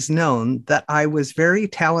always known that I was very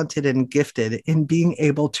talented and gifted in being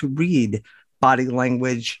able to read body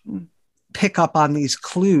language, pick up on these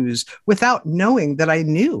clues without knowing that I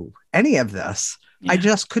knew any of this. I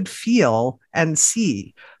just could feel and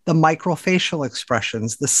see the microfacial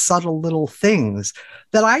expressions, the subtle little things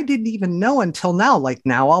that I didn't even know until now. Like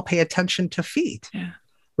now I'll pay attention to feet,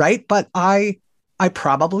 right? But I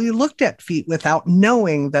probably looked at feet without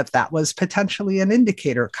knowing that was potentially an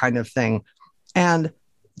indicator kind of thing. And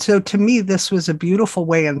so to me, this was a beautiful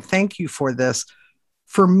way, and thank you for this,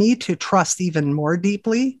 for me to trust even more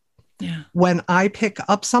deeply when I pick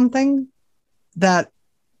up something that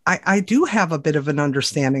I do have a bit of an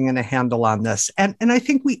understanding and a handle on this. And I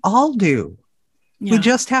think we all do. We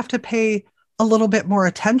just have to pay a little bit more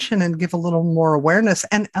attention and give a little more awareness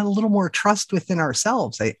and a little more trust within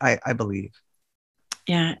ourselves, I believe.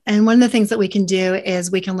 Yeah. And one of the things that we can do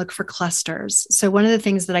is we can look for clusters. So one of the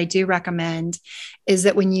things that I do recommend is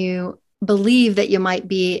that when you believe that you might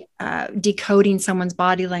be decoding someone's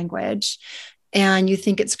body language and you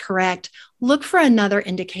think it's correct, look for another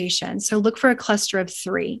indication. So look for a cluster of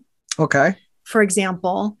 3. Okay. For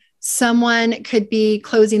example, someone could be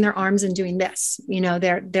closing their arms and doing this.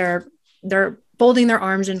 They're folding their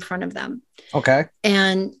arms in front of them. Okay.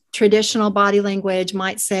 And traditional body language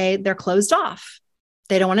might say they're closed off.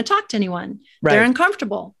 They don't want to talk to anyone. Right. They're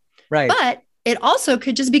uncomfortable. Right. But it also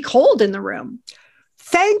could just be cold in the room.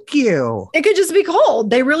 Thank you. It could just be cold.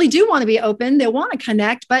 They really do want to be open. They want to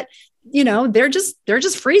connect, but they're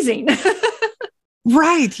just freezing.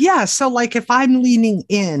 Right. Yeah. So like if I'm leaning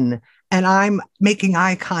in and I'm making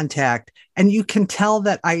eye contact and you can tell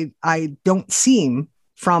that I don't seem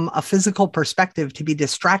from a physical perspective to be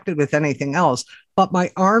distracted with anything else, but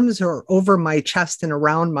my arms are over my chest and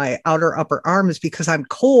around my outer upper arms because I'm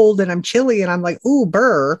cold and I'm chilly and I'm like, ooh,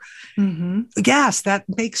 burr. Mm-hmm. Yes, that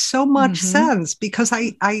makes so much sense because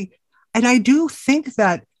I do think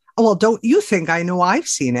that, well, don't you think, I know I've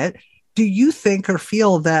seen it. Do you think or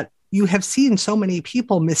feel that you have seen so many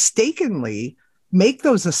people mistakenly make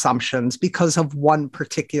those assumptions because of one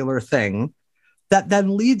particular thing that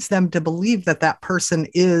then leads them to believe that that person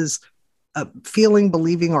is feeling,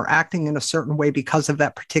 believing, or acting in a certain way because of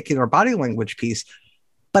that particular body language piece?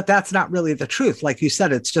 But that's not really the truth. Like you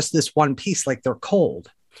said, it's just this one piece, like they're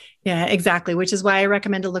cold. Yeah, exactly. Which is why I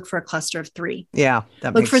recommend to look for a cluster of 3. Yeah.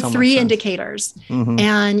 Look for 3 indicators.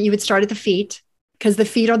 And you would start at the feet because the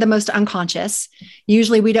feet are the most unconscious.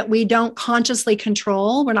 Usually we don't consciously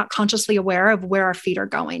control. We're not consciously aware of where our feet are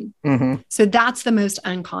going. So that's the most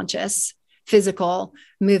unconscious physical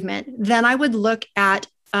movement. Then I would look at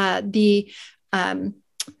the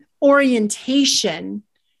orientation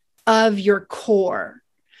of your core.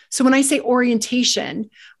 So when I say orientation,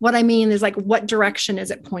 what I mean is like, what direction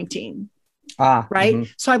is it pointing? Right.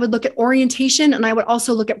 So I would look at orientation and I would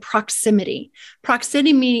also look at proximity.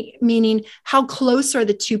 Proximity meaning how close are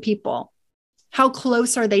the 2 people? How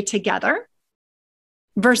close are they together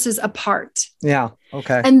versus apart? Yeah.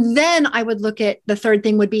 Okay. And then I would look at the third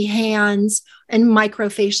thing would be hands and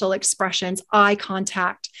microfacial expressions, eye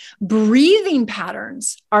contact. Breathing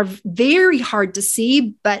patterns are very hard to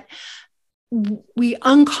see, but we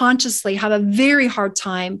unconsciously have a very hard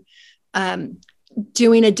time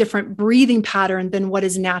doing a different breathing pattern than what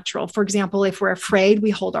is natural. For example, if we're afraid, we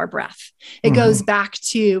hold our breath. It goes back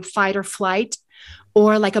to fight or flight,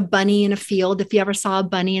 or like a bunny in a field. If you ever saw a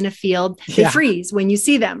bunny in a field, they freeze when you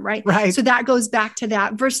see them, right? Right. So that goes back to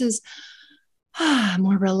that versus a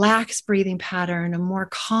more relaxed breathing pattern, a more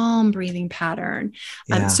calm breathing pattern.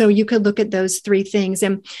 So you could look at those 3 things.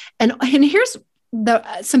 And here's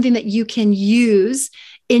something that you can use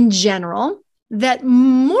in general that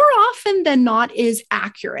more often than not is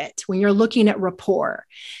accurate when you're looking at rapport.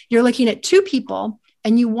 You're looking at 2 people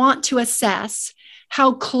and you want to assess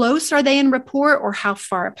how close are they in rapport or how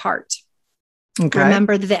far apart. Okay.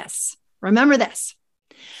 Remember this.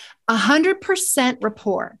 100%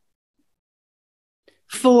 rapport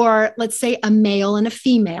for, let's say, a male and a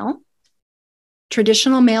female,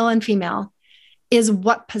 traditional male and female, is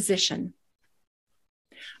what position?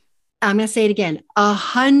 I'm going to say it again,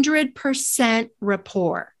 100%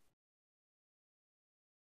 rapport.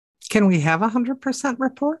 Can we have 100%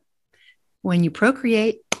 rapport? When you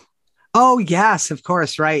procreate. Oh, yes, of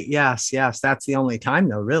course. Right. Yes. That's the only time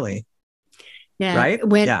though, really. Yeah. Right.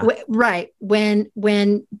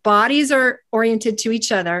 When bodies are oriented to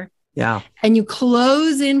each other. Yeah. And you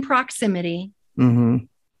close in proximity. Then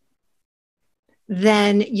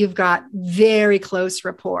you've got very close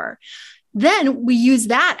rapport. Then we use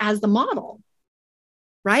that as the model,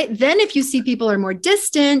 right? Then if you see people are more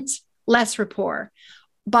distant, less rapport.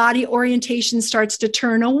 Body orientation starts to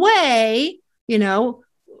turn away,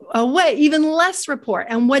 even less rapport.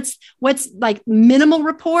 And what's like minimal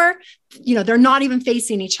rapport, they're not even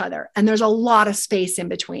facing each other. And there's a lot of space in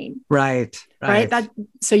between. Right.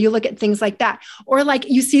 So you look at things like that. Or like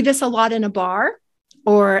you see this a lot in a bar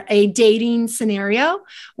or a dating scenario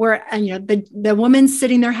where, the woman's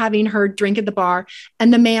sitting there having her drink at the bar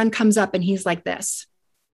and the man comes up and he's like this.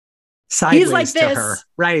 Sideways he's like to this. Her.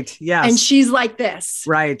 Right. Yes. And she's like this.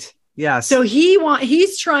 Right. Yes. So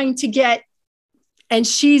he's trying to get, and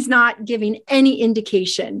she's not giving any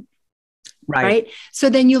indication. Right. So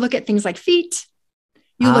then you look at things like feet.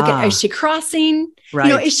 You look at, is she crossing?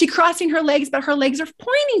 Right. Is she crossing her legs, but her legs are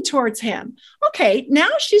pointing towards him? Okay. Now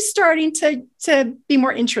she's starting to be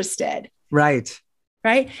more interested. Right.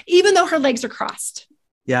 Right. Even though her legs are crossed.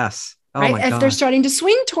 Yes. Oh right. My if gosh. they're starting to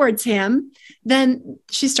swing towards him, then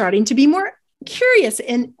she's starting to be more curious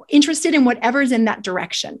and interested in whatever's in that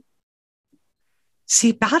direction.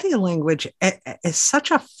 See, body language is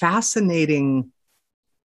such a fascinating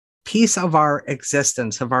piece of our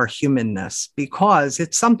existence, of our humanness, because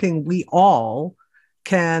it's something we all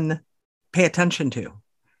can pay attention to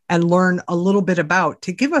and learn a little bit about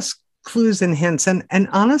to give us clues and hints. And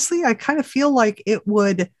honestly, I kind of feel like it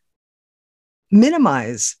would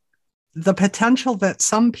minimize the potential that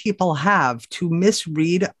some people have to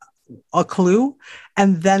misread a clue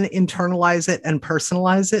and then internalize it and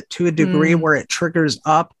personalize it to a degree where it triggers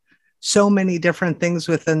up so many different things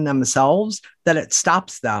within themselves that it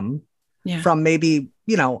stops them from maybe,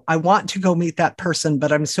 I want to go meet that person,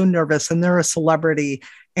 but I'm so nervous and they're a celebrity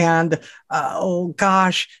and oh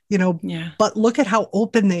gosh, but look at how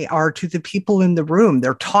open they are to the people in the room.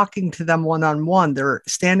 They're talking to them one-on-one. They're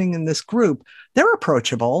standing in this group. They're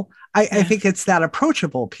approachable. I think it's that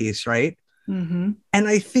approachable piece, right? Mm-hmm. And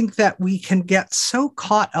I think that we can get so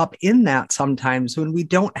caught up in that sometimes when we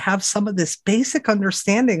don't have some of this basic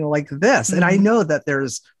understanding like this. Mm-hmm. And I know that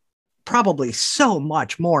there's probably so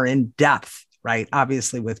much more in depth, right?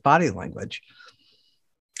 Obviously with body language.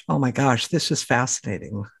 Oh my gosh, this is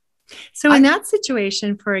fascinating. So in that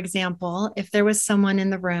situation, for example, if there was someone in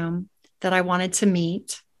the room that I wanted to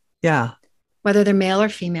meet, whether they're male or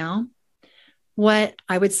female, what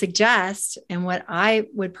I would suggest and what I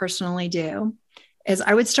would personally do is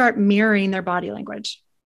I would start mirroring their body language.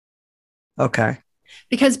 Okay.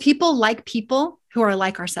 Because people like people who are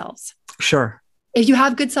like ourselves. Sure. If you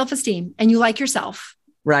have good self-esteem and you like yourself,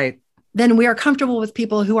 right, then we are comfortable with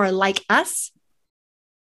people who are like us.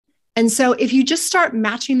 And so if you just start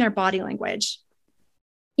matching their body language,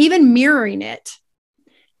 even mirroring it,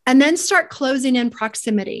 and then start closing in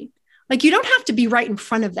proximity, like you don't have to be right in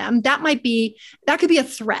front of them. That could be a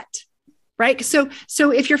threat, right? So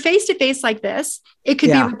if you're face to face like this, it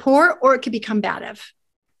could be rapport or it could be combative.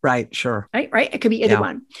 Right. Sure. Right. It could be either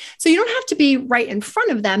one. So you don't have to be right in front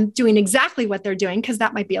of them doing exactly what they're doing, because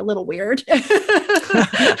that might be a little weird, a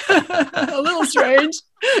little strange.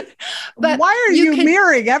 But why are you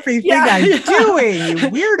mirroring everything I'm doing, you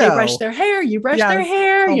weirdo? They brush their hair, you brush their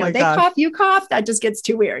hair, they cough, you cough. That just gets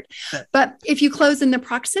too weird. But if you close in the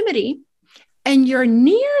proximity and you're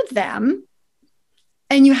near them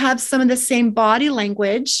and you have some of the same body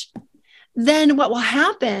language, then what will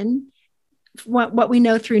happen, what we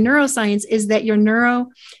know through neuroscience, is that your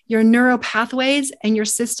neuro pathways and your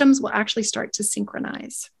systems will actually start to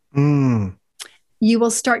synchronize. You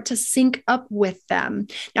will start to sync up with them.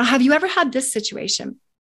 Now, have you ever had this situation?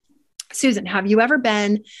 Susan, have you ever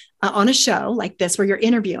been on a show like this where you're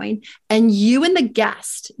interviewing and you and the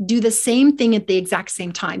guest do the same thing at the exact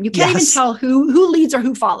same time? You can't even tell who leads or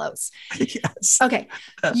who follows. Yes. Okay.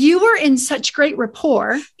 You were in such great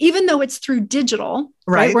rapport, even though it's through digital,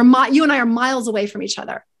 right? You and I are miles away from each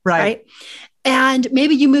other. Right. And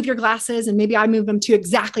maybe you move your glasses and maybe I move them too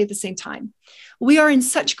exactly at the same time. We are in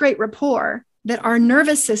such great rapport that our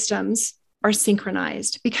nervous systems are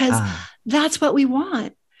synchronized, because that's what we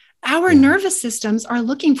want. Our nervous systems are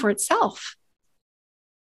looking for itself.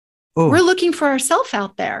 Ooh. We're looking for ourself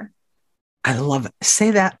out there. I love it.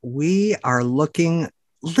 Say that. We are looking,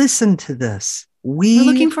 listen to this. We're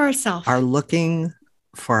looking for ourselves. Are looking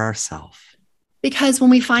for ourselves. Because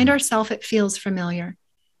when we find ourselves, it feels familiar.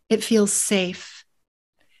 It feels safe.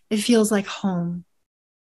 It feels like home.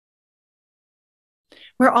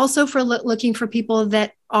 We're also looking for people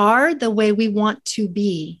that are the way we want to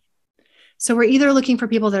be. So we're either looking for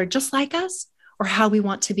people that are just like us or how we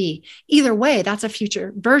want to be. Either way, that's a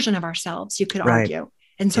future version of ourselves, you could argue.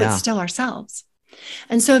 And so it's still ourselves.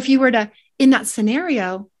 And so if you were to, in that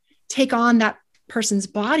scenario, take on that person's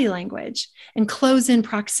body language and close in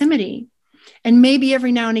proximity, and maybe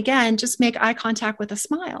every now and again, just make eye contact with a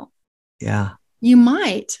smile. Yeah. You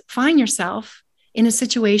might find yourself in a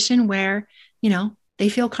situation where, they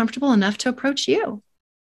feel comfortable enough to approach you.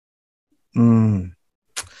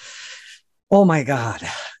 Oh my God.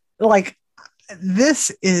 Like,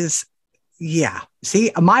 this is,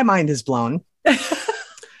 see, my mind is blown.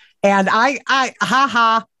 And I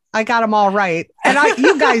got them all right. And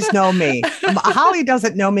you guys know me. Holley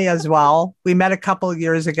doesn't know me as well. We met a couple of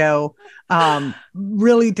years ago.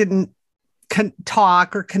 Really didn't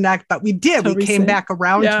talk or connect, but we did. We came back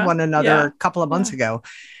around to one another a couple of months ago.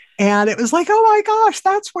 And it was like, oh my gosh,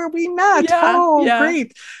 that's where we met.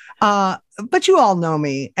 Great. But you all know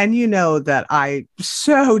me, and you know that I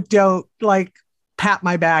so don't like pat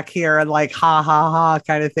my back here and like, ha, ha, ha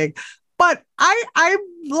kind of thing. But I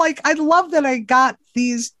love that I got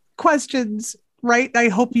these questions right. I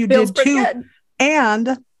hope you did too. Good.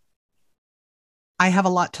 And I have a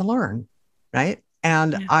lot to learn. Right.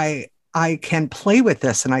 And I I can play with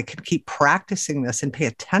this and I can keep practicing this and pay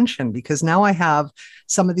attention, because now I have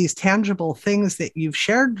some of these tangible things that you've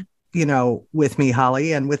shared, with me,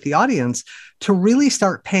 Holley, and with the audience, to really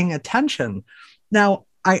start paying attention. Now,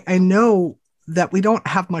 I know that we don't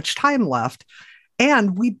have much time left,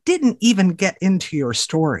 and we didn't even get into your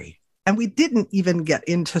story, and we didn't even get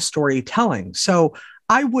into storytelling. So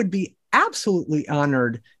I would be absolutely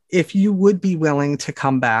honored if you would be willing to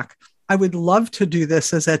come back. I would love to do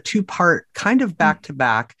this as a 2-part, kind of back to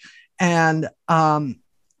back. And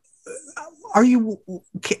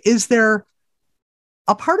is there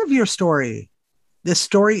a part of your story, this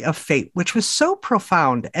story of fate, which was so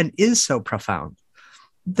profound and is so profound,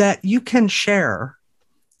 that you can share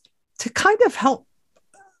to kind of help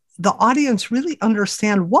the audience really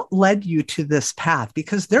understand what led you to this path?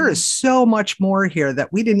 Because there is so much more here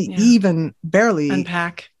that we didn't even barely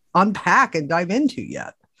unpack and dive into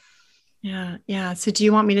yet. Yeah. Yeah. So do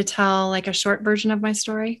you want me to tell like a short version of my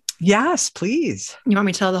story? Yes, please. You want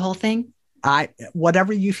me to tell the whole thing?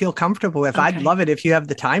 Whatever you feel comfortable with. Okay. I'd love it if you have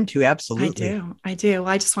the time to. Absolutely. I do.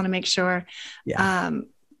 Well, I just want to make sure. Yeah.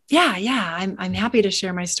 I'm happy to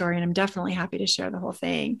share my story, and I'm definitely happy to share the whole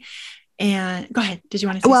thing. And go ahead. Did you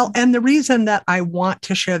want to say something? And the reason that I want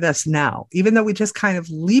to share this now, even though we just kind of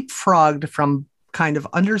leapfrogged from kind of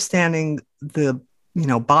understanding the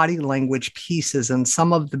body language pieces and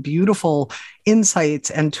some of the beautiful insights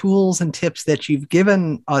and tools and tips that you've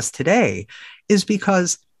given us today, is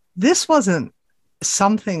because this wasn't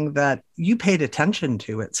something that you paid attention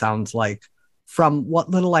to, it sounds like, from what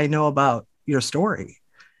little I know about your story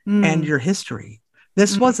and your history.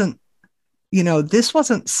 This wasn't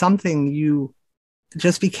something you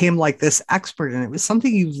just became like this expert in. It was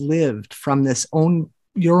something you lived from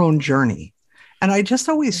your own journey. And I just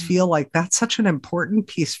always feel like that's such an important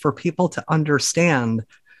piece for people to understand,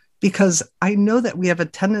 because I know that we have a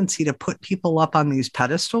tendency to put people up on these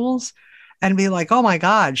pedestals and be like, oh my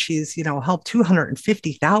God, she's, helped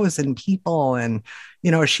 250,000 people. And,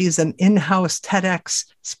 she's an in-house TEDx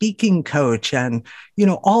speaking coach, and,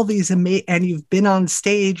 all these and you've been on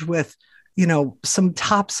stage with, some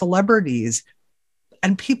top celebrities,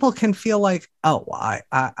 and people can feel like, oh,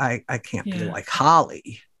 I can't be like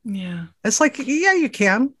Holley. Yeah. It's like, yeah, you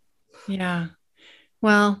can. Yeah.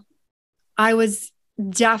 Well, I was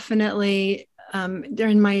definitely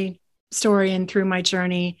during my story and through my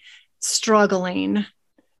journey struggling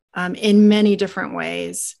in many different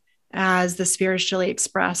ways as the spiritually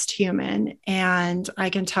expressed human. And I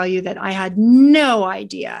can tell you that I had no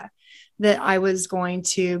idea that I was going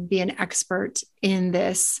to be an expert in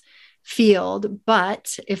this field.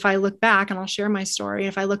 But if I look back, and I'll share my story,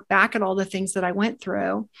 if I look back at all the things that I went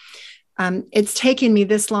through, it's taken me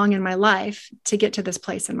this long in my life to get to this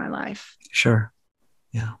place in my life. Sure.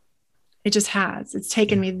 Yeah. It just has. It's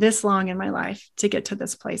taken me this long in my life to get to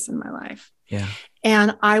this place in my life. Yeah.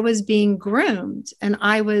 And I was being groomed, and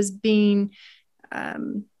I was being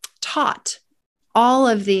taught all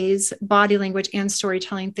of these body language and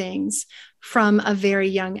storytelling things from a very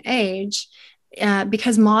young age.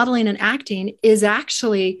 Because modeling and acting is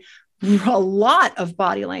actually a lot of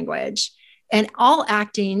body language, and all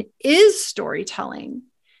acting is storytelling.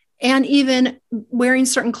 And even wearing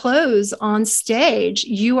certain clothes on stage,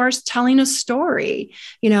 you are telling a story.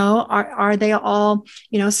 Are they all,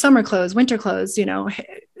 summer clothes, winter clothes,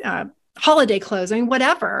 holiday clothes,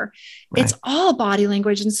 whatever. Right. It's all body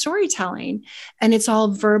language and storytelling, and it's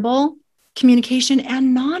all verbal communication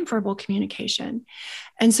and nonverbal communication.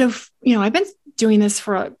 And so, I've been doing this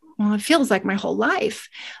for, it feels like my whole life,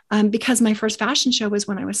 because my first fashion show was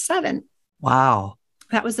when I was 7. Wow.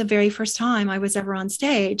 That was the very first time I was ever on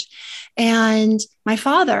stage. And my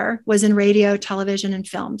father was in radio, television, and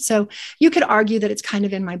film. So you could argue that it's kind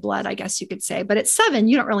of in my blood, I guess you could say. But at 7,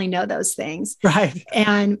 you don't really know those things. Right.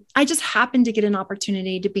 And I just happened to get an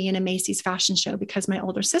opportunity to be in a Macy's fashion show because my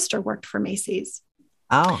older sister worked for Macy's.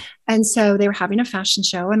 Oh. And so they were having a fashion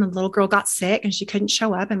show, and the little girl got sick and she couldn't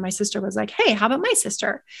show up. And my sister was like, hey, how about my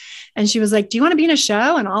sister? And she was like, do you want to be in a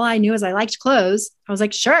show? And all I knew is I liked clothes. I was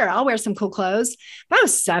like, sure, I'll wear some cool clothes. But I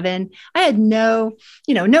was 7. I had no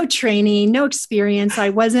training, no experience. I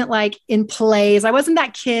wasn't like in plays. I wasn't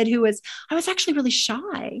that kid I was actually really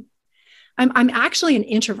shy. I'm actually an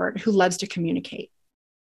introvert who loves to communicate.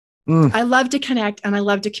 I love to connect and I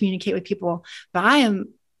love to communicate with people, but I am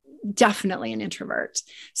definitely an introvert.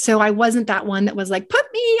 So I wasn't that one that was like, put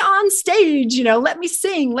me on stage, let me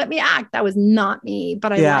sing, let me act. That was not me,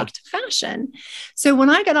 but I liked fashion. So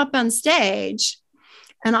when I got up on stage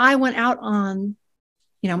and I went out on,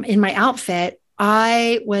 in my outfit,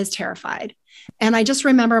 I was terrified. And I just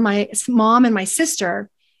remember my mom and my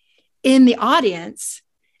sister in the audience,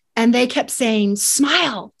 And they kept saying,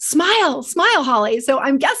 smile, smile, smile, Holley. So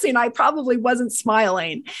I'm guessing I probably wasn't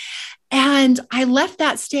smiling. And I left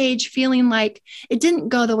that stage feeling like it didn't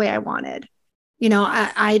go the way I wanted.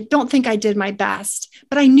 I don't think I did my best,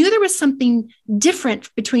 but I knew there was something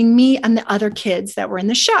different between me and the other kids that were in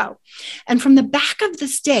the show. And from the back of the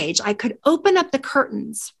stage, I could open up the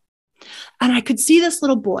curtains and I could see this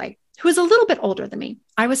little boy who was a little bit older than me.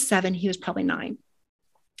 I was 7, he was probably 9.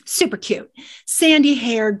 Super cute, sandy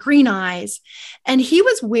hair, green eyes. And he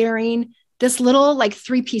was wearing this little like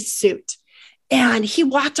 3-piece suit. And he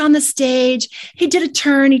walked on the stage. He did a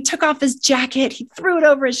turn. He took off his jacket. He threw it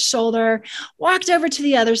over his shoulder, walked over to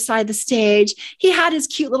the other side of the stage. He had his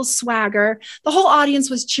cute little swagger. The whole audience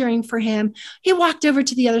was cheering for him. He walked over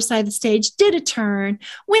to the other side of the stage, did a turn,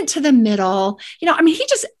 went to the middle.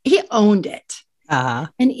 He owned it. Uh-huh.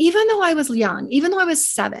 And even though I was young, even though I was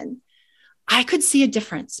 7, I could see a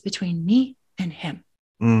difference between me and him.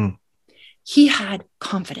 Mm. He had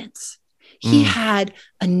confidence. He had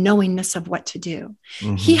a knowingness of what to do.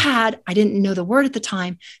 Mm-hmm. I didn't know the word at the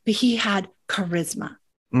time, but he had charisma.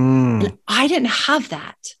 Mm. And I didn't have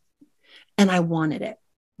that. And I wanted it.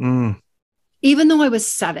 Mm. Even though I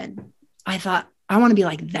was 7, I thought, I want to be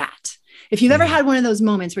like that. If you've ever had one of those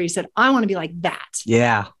moments where you said, I want to be like that.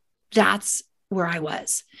 Yeah. That's where I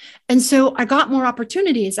was. And so I got more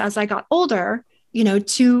opportunities as I got older,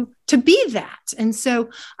 to be that. And so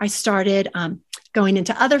I started going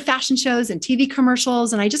into other fashion shows and TV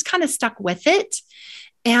commercials, and I just kind of stuck with it.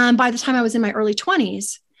 And by the time I was in my early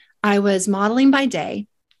 20s, I was modeling by day,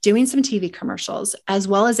 doing some TV commercials, as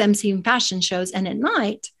well as emceeing fashion shows. And at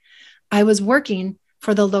night, I was working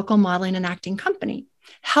for the local modeling and acting company,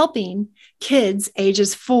 helping kids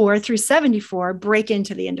ages 4 through 74 break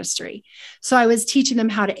into the industry. So I was teaching them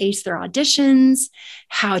how to ace their auditions,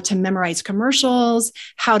 how to memorize commercials,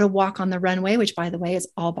 how to walk on the runway, which, by the way, is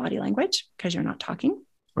all body language because you're not talking.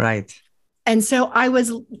 Right. And so I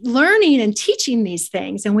was learning and teaching these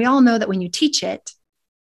things. And we all know that when you teach it,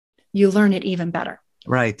 you learn it even better.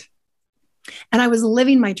 Right. And I was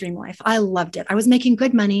living my dream life. I loved it. I was making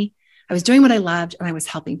good money. I was doing what I loved, and I was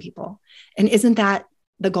helping people. And isn't that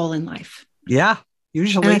the goal in life? Yeah,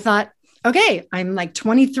 usually. And I thought, okay, I'm like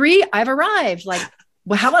 23. I've arrived. Like,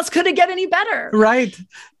 well, how else could it get any better? Right.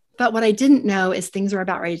 But what I didn't know is things were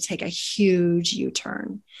about ready to take a huge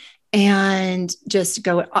U-turn and just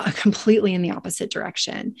go completely in the opposite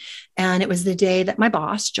direction. And it was the day that my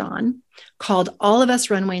boss, John, called all of us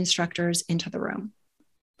runway instructors into the room.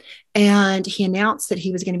 And he announced that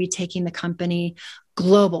he was going to be taking the company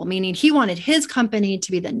global, meaning he wanted his company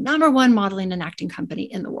to be the #1 modeling and acting company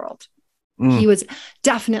in the world. He was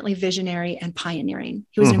definitely visionary and pioneering.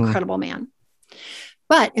 He was an incredible man.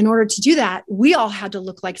 But in order to do that, we all had to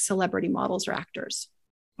look like celebrity models or actors.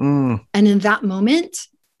 And in that moment,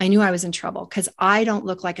 I knew I was in trouble because I don't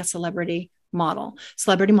look like a celebrity model.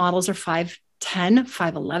 Celebrity models are 5'10",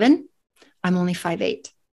 5'11". I'm only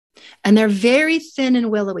 5'8". And they're very thin and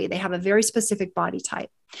willowy. They have a very specific body type.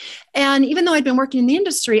 And even though I'd been working in the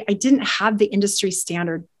industry, I didn't have the industry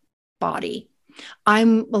standard body.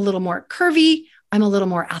 I'm a little more curvy. I'm a little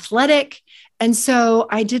more athletic. And so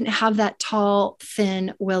I didn't have that tall,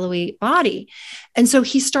 thin, willowy body. And so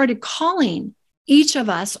he started calling each of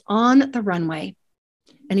us on the runway,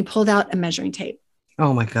 and he pulled out a measuring tape.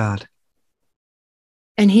 Oh my God.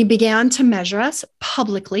 And he began to measure us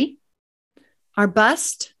publicly, our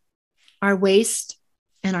bust, our waist,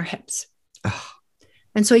 and our hips. Ugh.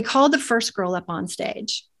 And so he called the first girl up on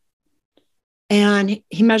stage, and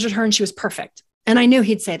he measured her, and she was perfect. And I knew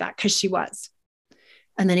he'd say that because she was.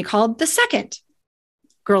 And then he called the second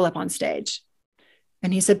girl up on stage,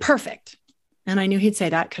 and he said, perfect. And I knew he'd say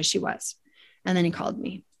that because she was. And then he called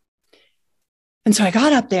me. And so I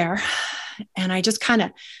got up there, and I just kind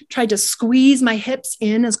of tried to squeeze my hips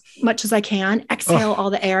in as much as I can, exhale all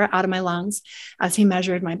the air out of my lungs as he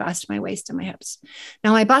measured my bust, my waist, and my hips.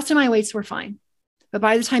 Now, my bust and my waist were fine. But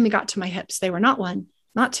by the time he got to my hips, they were not 1,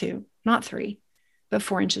 not 2, not 3, but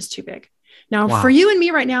 4 inches too big. Now, for you and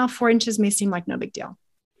me right now, 4 inches may seem like no big deal.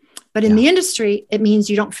 But in the industry, it means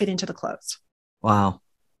you don't fit into the clothes. Wow.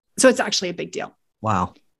 So it's actually a big deal.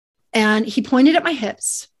 Wow. And he pointed at my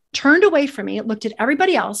hips, turned away from me, looked at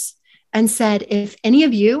everybody else, and said, if any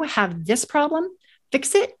of you have this problem,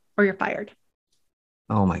 fix it or you're fired.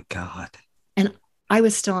 Oh my God. And I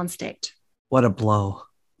was still on stage. What a blow.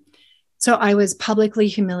 So I was publicly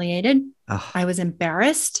humiliated. Ugh. I was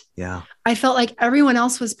embarrassed. Yeah. I felt like everyone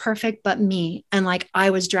else was perfect but me. And like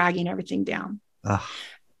I was dragging everything down. Ugh.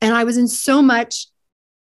 And I was in so much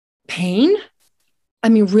pain. I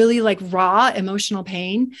mean, really like raw emotional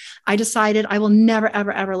pain. I decided I will never,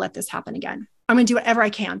 ever, ever let this happen again. I'm going to do whatever I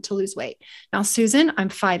can to lose weight. Now, Susan, I'm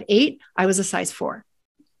 5'8". I was a size 4.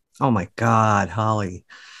 Oh my God, Holley.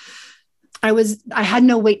 I had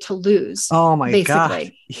no weight to lose. Oh my God.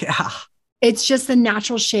 Basically. Yeah. It's just the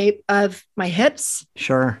natural shape of my hips.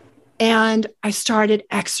 Sure. And I started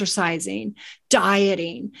exercising,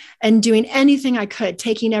 dieting, and doing anything I could,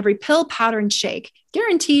 taking every pill, powder, and shake,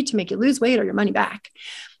 guaranteed to make you lose weight or your money back.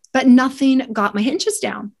 But nothing got my inches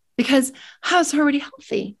down because I was already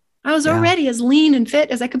healthy. I was already as lean and fit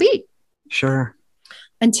as I could be. Sure.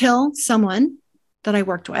 Until someone that I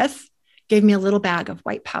worked with gave me a little bag of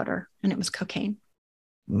white powder, and it was cocaine.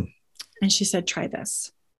 And she said, try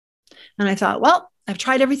this. And I thought, well, I've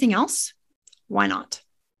tried everything else. Why not?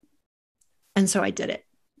 And so I did it,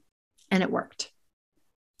 and it worked.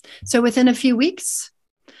 So within a few weeks,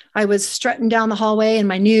 I was strutting down the hallway in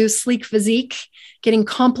my new sleek physique, getting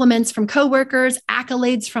compliments from coworkers,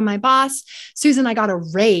 accolades from my boss. Susan, I got a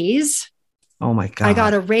raise. Oh my God. I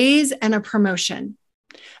got a raise and a promotion.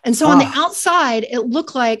 And so on the outside, it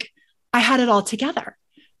looked like I had it all together.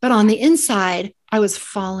 But on the inside, I was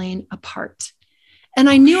falling apart. And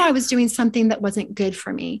I knew I was doing something that wasn't good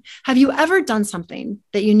for me. Have you ever done something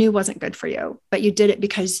that you knew wasn't good for you, but you did it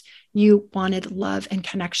because you wanted love and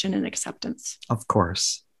connection and acceptance? Of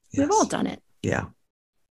course. Yes. We've all done it. Yeah.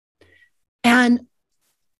 And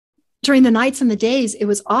during the nights and the days, it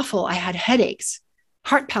was awful. I had headaches,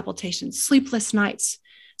 heart palpitations, sleepless nights,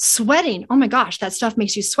 sweating. Oh my gosh, that stuff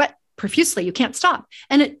makes you sweat profusely. You can't stop.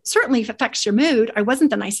 And it certainly affects your mood. I wasn't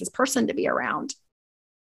the nicest person to be around.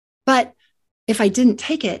 But if I didn't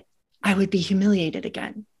take it, I would be humiliated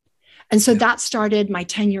again. And so that started my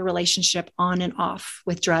 10-year relationship on and off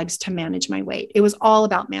with drugs to manage my weight. It was all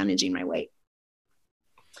about managing my weight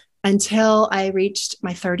until I reached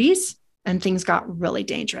my 30s and things got really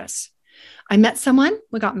dangerous. I met someone,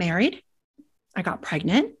 we got married, I got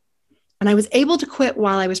pregnant, and I was able to quit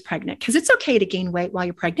while I was pregnant because it's okay to gain weight while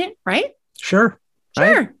you're pregnant, right? Sure.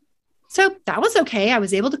 Sure. Right? So that was okay. I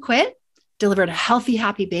was able to quit, delivered a healthy,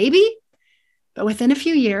 happy baby. But within a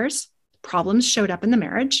few years, problems showed up in the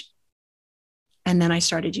marriage. And then I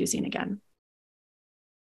started using again.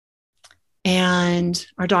 And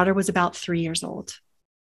our daughter was about 3 years old.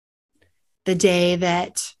 The day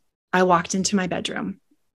that I walked into my bedroom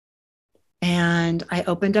and I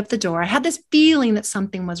opened up the door, I had this feeling that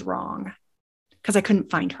something was wrong because I couldn't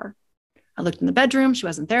find her. I looked in the bedroom, she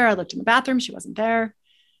wasn't there. I looked in the bathroom, she wasn't there.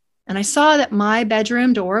 And I saw that my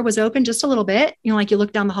bedroom door was open just a little bit. You know, like you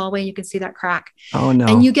look down the hallway and you can see that crack. Oh, no.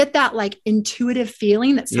 And you get that like intuitive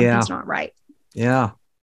feeling that something's not right. Yeah.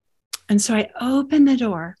 And so I opened the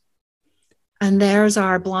door and there's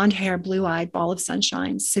our blonde hair, blue-eyed ball of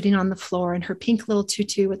sunshine sitting on the floor in her pink little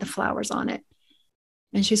tutu with the flowers on it.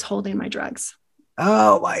 And she's holding my drugs.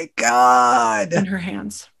 Oh my God. In her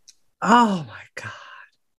hands. Oh my God.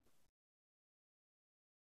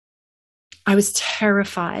 I was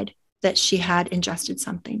terrified that she had ingested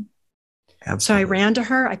something. Absolutely. So I ran to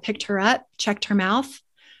her. I picked her up, checked her mouth.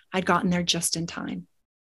 I'd gotten there just in time.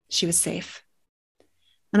 She was safe.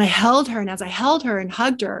 And I held her. And as I held her and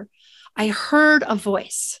hugged her, I heard a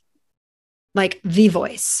voice, like the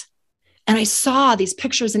voice. And I saw these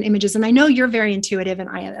pictures and images. And I know you're very intuitive and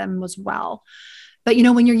I am as well. But, you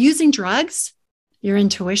know, when you're using drugs, your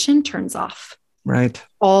intuition turns off. Right.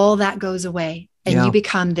 All that goes away. And you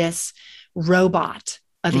become this robot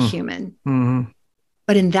of a human. Mm-hmm.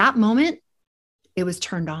 But in that moment, it was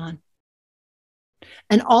turned on.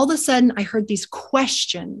 And all of a sudden, I heard these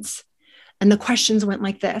questions. And the questions went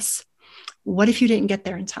like this. What if you didn't get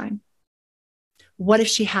there in time? What if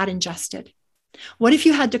she had ingested? What if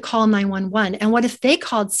you had to call 911? And what if they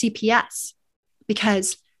called CPS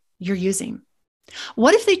because you're using?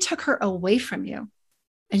 What if they took her away from you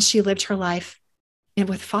and she lived her life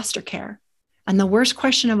with foster care? And the worst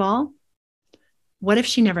question of all, what if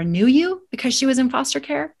she never knew you because she was in foster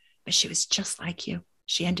care, but she was just like you?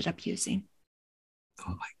 She ended up using. Oh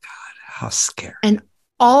my God, how scary. And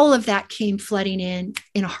all of that came flooding in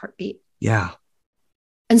a heartbeat. Yeah.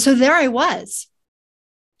 And so there I was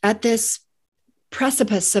at this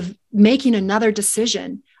precipice of making another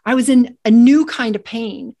decision. I was in a new kind of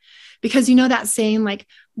pain because you know that saying, like,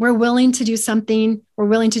 we're willing to do something, we're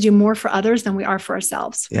willing to do more for others than we are for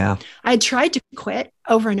ourselves. Yeah. I had tried to quit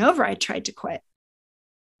over and over. I tried to quit.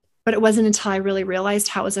 But it wasn't until I really realized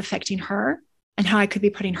how it was affecting her and how I could be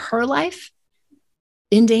putting her life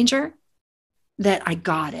in danger that I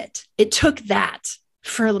got it. It took that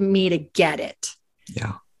for me to get it.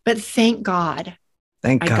 Yeah. But thank God,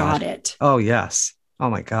 I got it. Oh, yes. Oh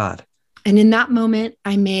my God. And in that moment,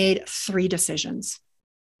 I made 3 decisions.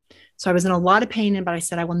 So I was in a lot of pain, but I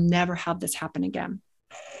said, I will never have this happen again.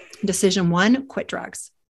 Decision 1, quit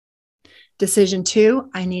drugs. Decision 2,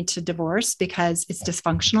 I need to divorce because it's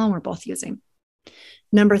dysfunctional and we're both using.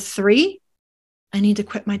 Number 3, I need to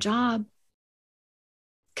quit my job.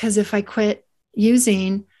 Because if I quit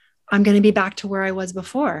using, I'm going to be back to where I was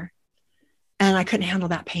before. And I couldn't handle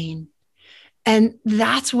that pain. And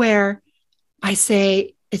that's where I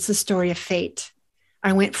say it's the story of fate.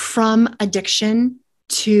 I went from addiction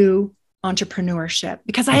to entrepreneurship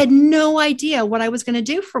because I had no idea what I was going to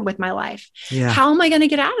do with my life. Yeah. How am I going to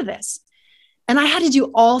get out of this? And I had to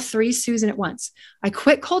do all 3, Susan, at once. I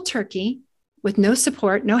quit cold turkey with no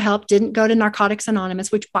support, no help, didn't go to Narcotics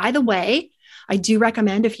Anonymous, which, by the way, I do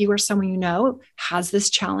recommend if you or someone you know has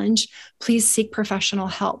this challenge, please seek professional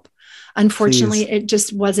help. Unfortunately, It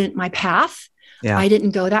just wasn't my path. Yeah. I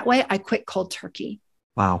didn't go that way. I quit cold turkey.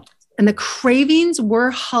 Wow. And the cravings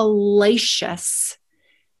were hellacious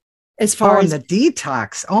as far as the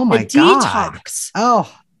detox. Oh my God. Detox.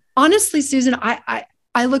 Oh, honestly, Susan, I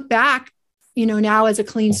look back, now as a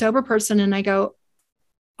clean, sober person, and I go,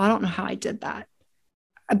 I don't know how I did that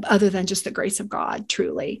other than just the grace of God,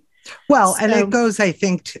 truly. Well, and it goes, I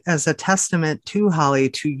think, as a testament to Holley,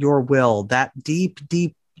 to your will, that deep,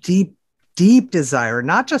 deep, deep, deep desire,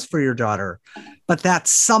 not just for your daughter, but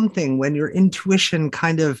that's something when your intuition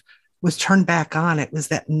kind of was turned back on. It was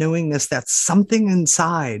that knowingness, that something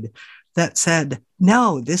inside that said,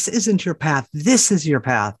 no, this isn't your path. This is your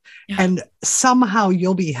path. Yeah. And somehow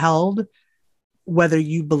you'll be held, whether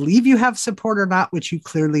you believe you have support or not, which you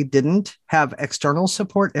clearly didn't have external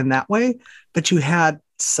support in that way, but you had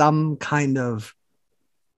some kind of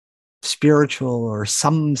spiritual or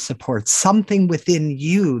some support, something within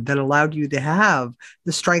you that allowed you to have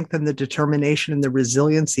the strength and the determination and the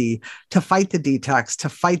resiliency to fight the detox, to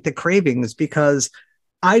fight the cravings. Because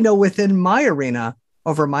I know within my arena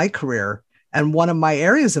over my career, and one of my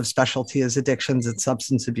areas of specialty is addictions and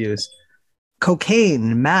substance abuse,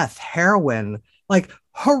 cocaine, meth, heroin, like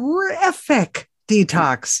horrific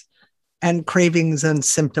detox and cravings and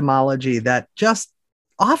symptomology that just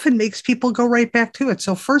often makes people go right back to it.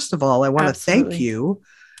 So first of all, I want to thank you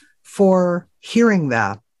for hearing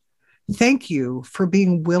that. Thank you for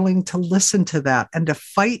being willing to listen to that and to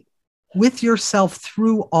fight with yourself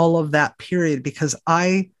through all of that period, because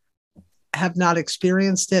I have not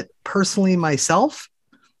experienced it personally myself,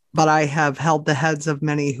 but I have held the heads of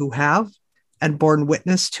many who have and borne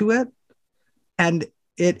witness to it. And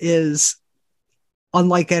it is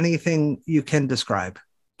unlike anything you can describe,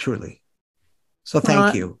 truly. So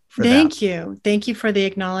thank you for that. Thank you. Thank you for the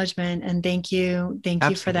acknowledgement. And thank you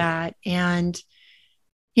for that. And,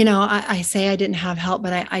 I say I didn't have help,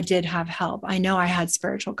 but I did have help. I know I had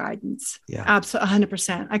spiritual guidance. Yeah. Absolutely.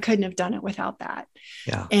 100%. I couldn't have done it without that.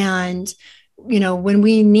 Yeah. And, when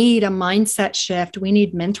we need a mindset shift, we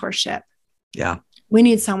need mentorship. Yeah. We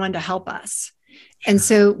need someone to help us. Sure. And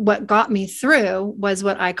so what got me through was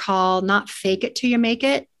what I call not fake it till you make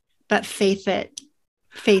it, but faith it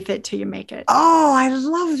till you make it. Oh, I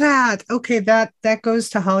love that. Okay. That goes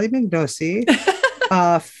to Holley Mignosi.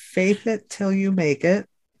 Faith it till you make it.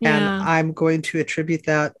 Yeah. And I'm going to attribute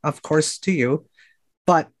that, of course, to you,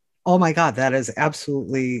 but oh my God, that is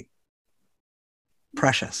absolutely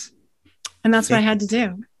precious. And that's what I had to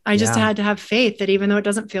do. I just had to have faith that even though it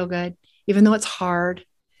doesn't feel good, even though it's hard,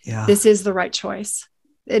 this is the right choice.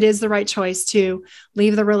 It is the right choice to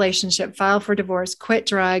leave the relationship, file for divorce, quit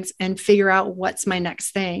drugs, and figure out what's my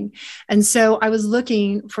next thing. And so I was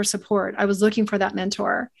looking for support. I was looking for that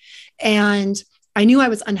mentor. And I knew I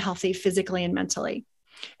was unhealthy physically and mentally.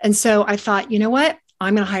 And so I thought, you know what?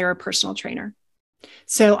 I'm going to hire a personal trainer.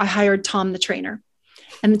 So I hired Tom the trainer.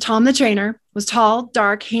 And Tom the trainer was tall,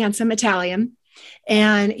 dark, handsome, Italian.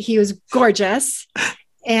 And he was gorgeous.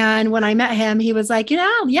 And when I met him, he was like,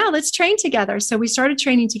 let's train together. So we started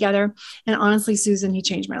training together. And honestly, Susan, he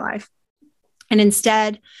changed my life. And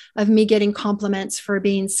instead of me getting compliments for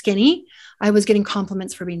being skinny, I was getting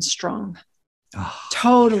compliments for being strong. Oh,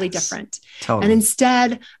 totally different. Totally. And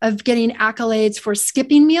instead of getting accolades for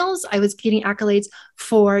skipping meals, I was getting accolades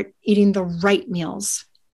for eating the right meals.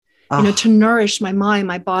 To nourish my mind,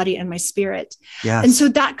 my body, and my spirit. Yes. And so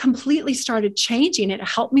that completely started changing. It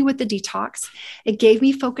helped me with the detox. It gave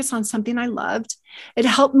me focus on something I loved. It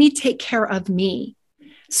helped me take care of me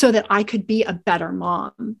so that I could be a better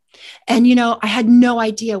mom. And, I had no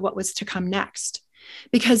idea what was to come next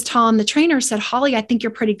because Tom, the trainer, said, Holley, I think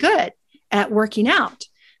you're pretty good at working out.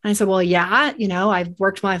 And I said, well, yeah, I've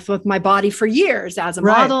worked with my body for years as a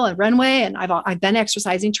model, a runway, and I've been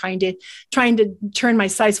exercising, trying to turn my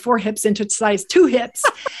size 4 hips into size 2 hips,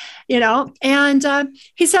 and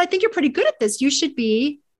he said, I think you're pretty good at this. You should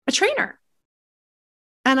be a trainer.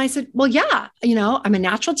 And I said, well, yeah, I'm a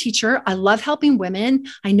natural teacher. I love helping women.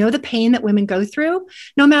 I know the pain that women go through.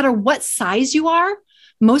 No matter what size you are,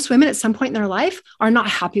 most women at some point in their life are not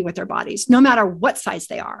happy with their bodies, no matter what size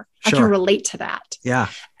they are. Sure. I can relate to that. Yeah.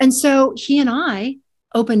 And so he and I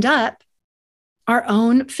opened up our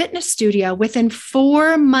own fitness studio within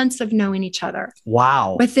 4 months of knowing each other.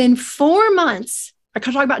 Wow. Within 4 months, I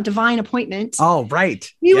could talk about divine appointment. Oh, right.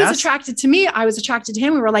 He was attracted to me. I was attracted to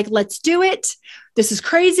him. We were like, let's do it. This is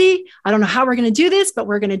crazy. I don't know how we're going to do this, but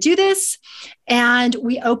we're going to do this. And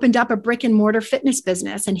we opened up a brick and mortar fitness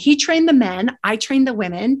business. And he trained the men. I trained the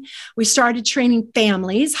women. We started training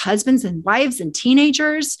families, husbands and wives and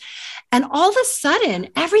teenagers. And all of a sudden,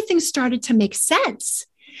 everything started to make sense.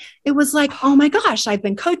 It was like, oh my gosh, I've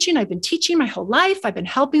been coaching, I've been teaching my whole life. I've been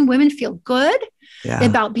helping women feel good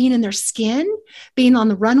about being in their skin, being on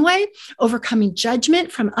the runway, overcoming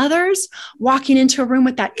judgment from others, walking into a room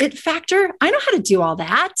with that it factor. I know how to do all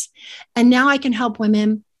that. And now I can help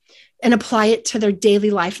women and apply it to their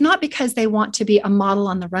daily life, not because they want to be a model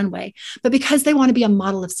on the runway, but because they want to be a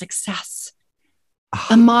model of success,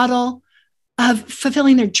 a model of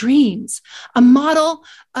fulfilling their dreams, a model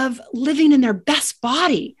of living in their best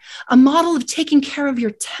body, a model of taking care of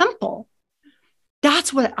your temple.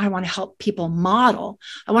 That's what I want to help people model.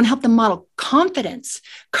 I want to help them model confidence,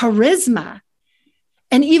 charisma,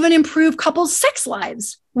 and even improve couples' sex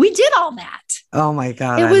lives. We did all that. Oh my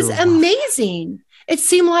God. It was amazing. It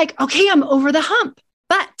seemed like, okay, I'm over the hump.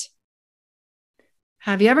 But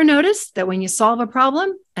have you ever noticed that when you solve a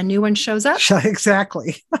problem, a new one shows up?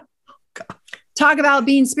 Exactly. Talk about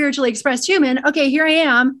being spiritually expressed human. Okay, here I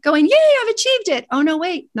am going, yay, I've achieved it. Oh, no,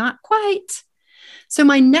 wait, not quite. So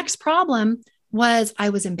my next problem was I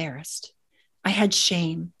was embarrassed. I had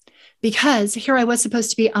shame because here I was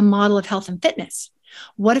supposed to be a model of health and fitness.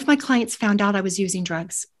 What if my clients found out I was using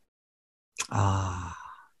drugs? Yeah.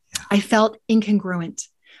 I felt incongruent.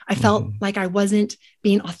 I felt like I wasn't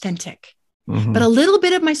being authentic. But a little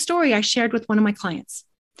bit of my story I shared with one of my clients.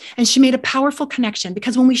 And she made a powerful connection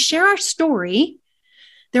because when we share our story,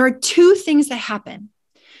 there are two things that happen.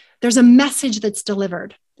 There's a message that's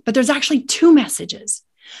delivered, but there's actually two messages.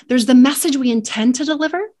 There's the message we intend to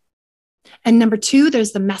deliver. And number two,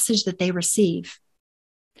 there's the message that they receive.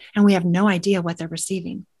 And we have no idea what they're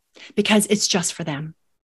receiving because it's just for them.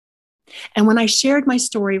 And when I shared my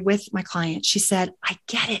story with my client, she said, I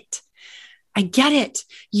get it. I get it.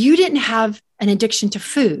 You didn't have an addiction to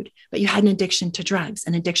food, but you had an addiction to drugs,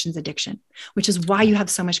 and addiction's addiction, which is why you have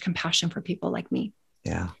so much compassion for people like me.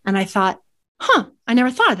 Yeah. And I thought, I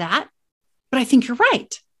never thought of that, but I think you're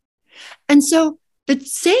right. And so the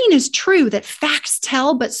saying is true that facts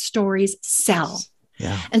tell, but stories sell.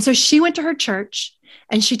 Yeah. And so she went to her church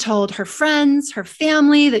and she told her friends, her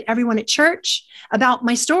family, everyone at church about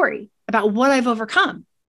my story, about what I've overcome.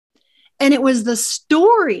 And it was the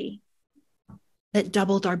story that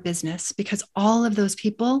doubled our business because all of those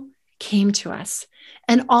people came to us.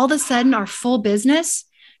 And all of a sudden, our full business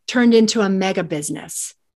turned into a mega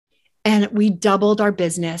business. And we doubled our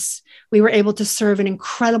business. We were able to serve an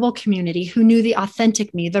incredible community who knew the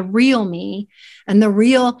authentic me, the real me, and the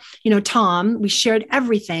real, Tom. We shared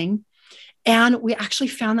everything. And we actually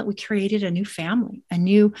found that we created a new family, a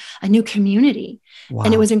new community. Wow.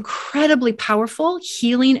 And it was incredibly powerful,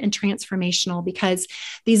 healing, and transformational because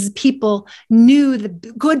these people knew the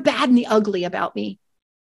good, bad, and the ugly about me.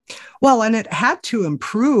 Well, and it had to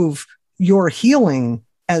improve your healing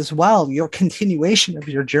as well, your continuation of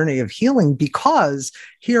your journey of healing, because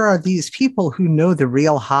here are these people who know the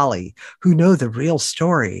real Holley, who know the real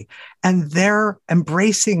story, and they're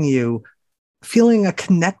embracing you, feeling a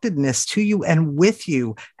connectedness to you and with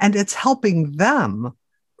you. And it's helping them,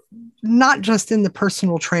 not just in the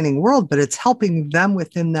personal training world, but it's helping them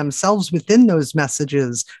within themselves, within those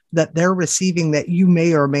messages that they're receiving that you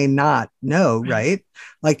may or may not know, right?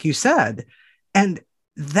 Like you said. And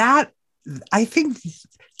that, I think,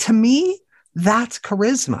 to me, that's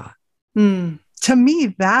charisma. To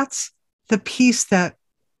me, that's the piece that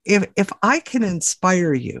if I can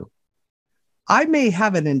inspire you, I may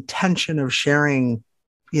have an intention of sharing,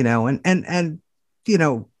 and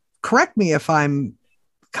correct me if I'm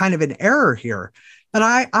kind of in error here, but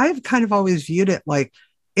I've kind of always viewed it like,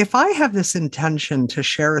 if I have this intention to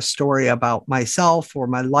share a story about myself or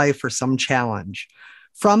my life or some challenge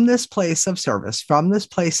from this place of service, from this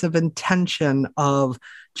place of intention of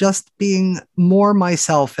just being more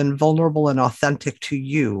myself and vulnerable and authentic to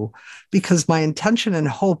you, because my intention and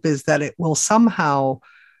hope is that it will somehow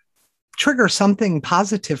trigger something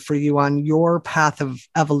positive for you on your path of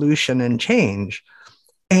evolution and change.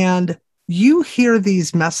 And you hear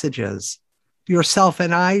these messages yourself,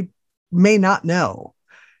 and I may not know,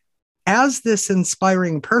 as this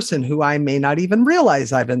inspiring person who I may not even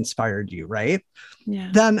realize I've inspired you, right? Yeah.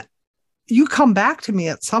 Then you come back to me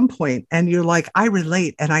at some point and you're like, I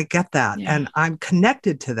relate and I get that. Yeah. And I'm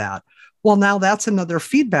connected to that. Well, now that's another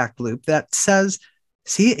feedback loop that says,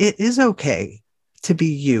 see, it is okay to be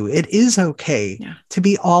you. It is okay to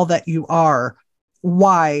be all that you are.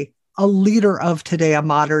 Why a leader of today, a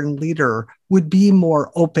modern leader, would be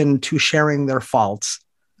more open to sharing their faults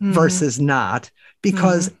versus not,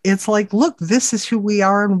 because it's like, look, this is who we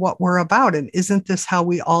are and what we're about. And isn't this how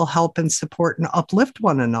we all help and support and uplift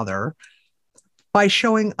one another by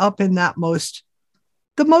showing up in the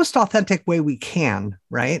most authentic way we can,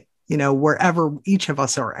 right? Wherever each of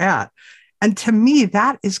us are at. And to me,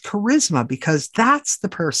 that is charisma, because that's the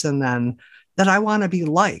person then that I want to be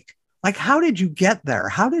like. Like, how did you get there?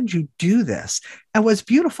 How did you do this? And what's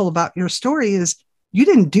beautiful about your story is you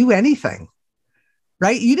didn't do anything,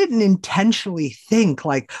 right? You didn't intentionally think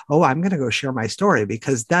like, oh, I'm going to go share my story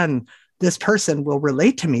because then this person will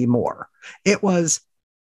relate to me more. It was,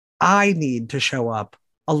 I need to show up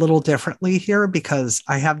a little differently here because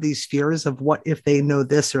I have these fears of what if they know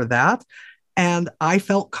this or that. And I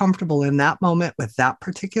felt comfortable in that moment with that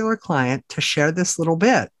particular client to share this little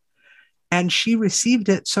bit. And she received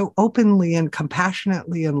it so openly and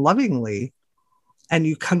compassionately and lovingly. And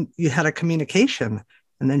you had a communication,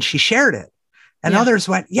 and then she shared it. And others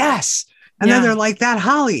went, yes. And then they're like, that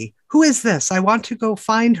Holley, who is this? I want to go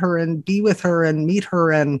find her and be with her and meet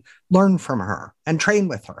her and learn from her and train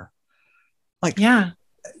with her. Like,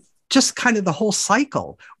 just kind of the whole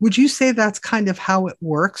cycle. Would you say that's kind of how it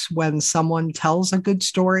works when someone tells a good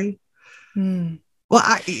story?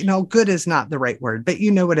 Well, good is not the right word, but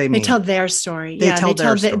you know what I mean. They tell their story. They tell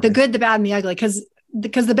their story. The good, the bad, and the ugly, because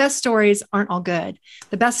the best stories aren't all good.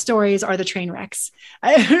 The best stories are the train wrecks.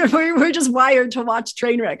 We're just wired to watch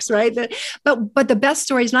train wrecks, right? But the best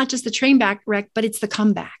story is not just the train wreck, but it's the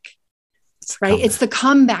comeback, right? It's the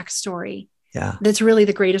comeback story. Yeah. That's really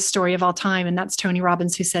the greatest story of all time. And that's Tony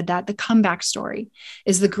Robbins who said that. The comeback story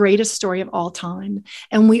is the greatest story of all time.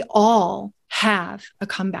 And we all have a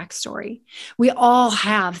comeback story. We all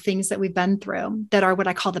have things that we've been through that are what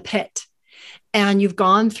I call the pit. And you've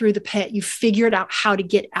gone through the pit, you've figured out how to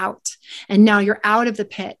get out. And now you're out of the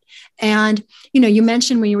pit. And, you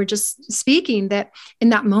mentioned when you were just speaking that in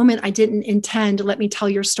that moment, I didn't intend to let me tell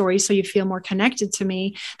your story so you'd feel more connected to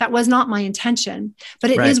me. That was not my intention, but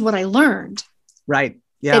it is what I learned. Right.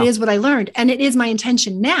 Yeah. It is what I learned. And it is my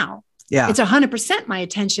intention now. Yeah. It's 100% my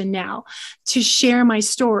attention now to share my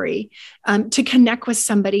story, to connect with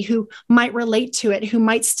somebody who might relate to it, who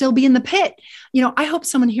might still be in the pit. I hope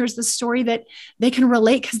someone hears the story that they can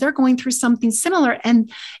relate because they're going through something similar,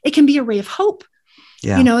 and it can be a ray of hope.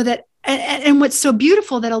 Yeah. And what's so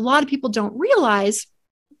beautiful that a lot of people don't realize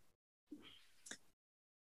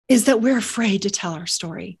is that we're afraid to tell our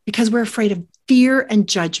story because we're afraid of fear and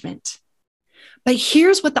judgment. But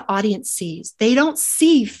here's what the audience sees. They don't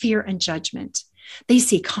see fear and judgment. They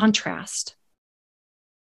see contrast.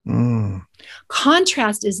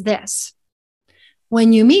 Contrast is this.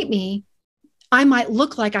 When you meet me, I might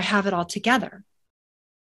look like I have it all together.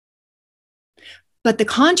 But the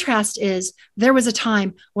contrast is there was a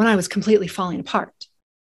time when I was completely falling apart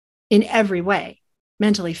in every way,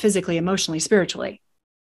 mentally, physically, emotionally, spiritually.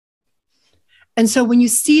 And so when you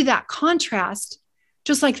see that contrast,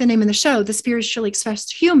 just like the name of the show, the spiritually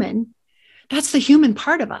expressed human, that's the human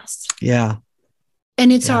part of us. Yeah.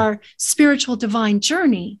 And it's our spiritual divine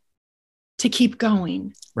journey to keep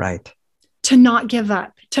going. Right. To not give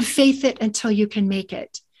up, to faith it until you can make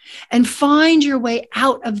it, and find your way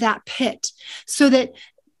out of that pit. So that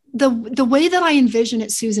the way that I envision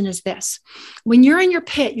it, Susan, is this. When you're in your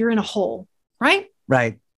pit, you're in a hole, right?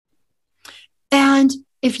 Right. And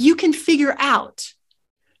if you can figure out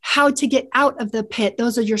how to get out of the pit,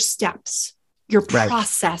 those are your steps, your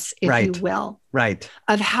process, if you will,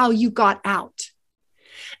 of how you got out.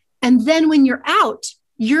 And then when you're out,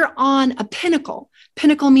 you're on a pinnacle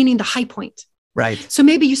meaning the high point. Right. So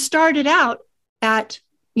maybe you started out at,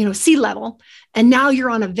 sea level, and now you're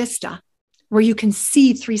on a vista where you can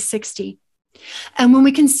see 360. And when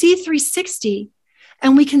we can see 360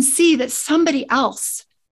 and we can see that somebody else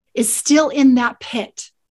is still in that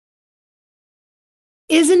pit,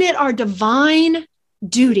 isn't it our divine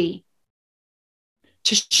duty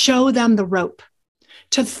to show them the rope,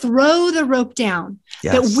 to throw the rope down,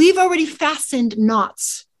 that we've already fastened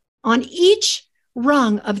knots on each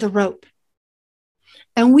rung of the rope.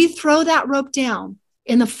 And we throw that rope down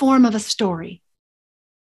in the form of a story.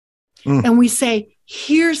 And we say,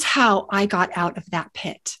 here's how I got out of that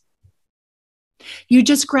pit. You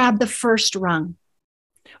just grab the first rung,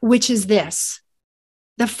 which is this.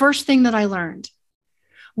 The first thing that I learned,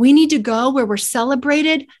 we need to go where we're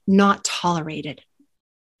celebrated, not tolerated.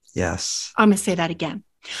 Yes. I'm going to say that again.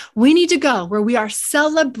 We need to go where we are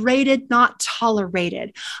celebrated, not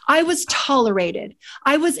tolerated. I was tolerated.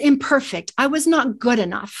 I was imperfect. I was not good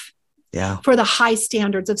enough for the high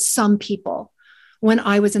standards of some people when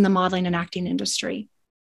I was in the modeling and acting industry.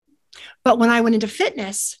 But when I went into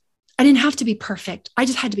fitness, I didn't have to be perfect. I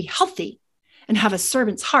just had to be healthy and have a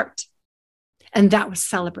servant's heart. And that was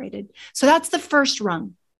celebrated. So that's the first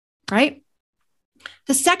rung, right?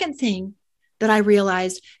 The second thing that I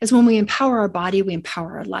realized is when we empower our body, we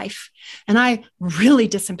empower our life. And I really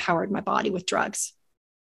disempowered my body with drugs.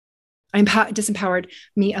 I disempowered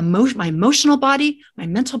my emotional body, my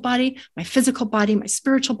mental body, my physical body, my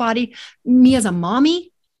spiritual body, me as a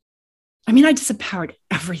mommy. I mean, I disempowered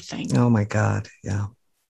everything. Oh my God. Yeah.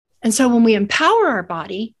 And so when we empower our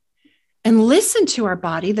body and listen to our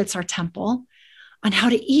body, that's our temple, on how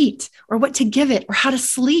to eat or what to give it or how to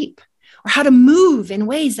sleep or how to move in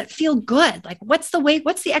ways that feel good. Like what's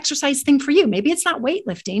the exercise thing for you? Maybe it's not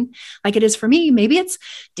weightlifting like it is for me. Maybe it's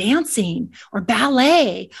dancing or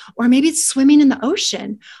ballet, or maybe it's swimming in the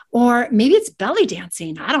ocean, or maybe it's belly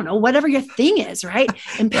dancing. I don't know, whatever your thing is, right?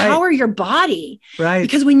 Empower your body. Right.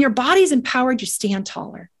 Because when your body's empowered, you stand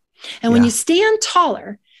taller. And when you stand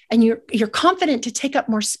taller and you're confident to take up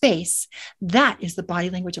more space, that is the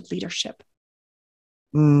body language of leadership.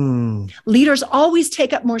 Leaders always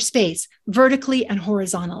take up more space vertically and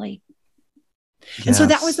horizontally. Yes. And so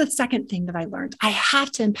that was the second thing that I learned. I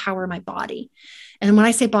have to empower my body. And when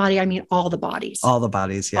I say body, I mean all the bodies. All the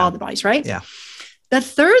bodies. Yeah. All the bodies, right? Yeah. The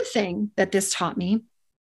third thing that this taught me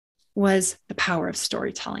was the power of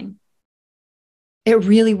storytelling. It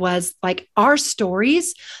really was like our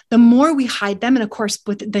stories, the more we hide them, and of course,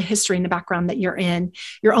 with the history and the background that you're in,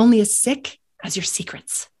 you're only as sick as your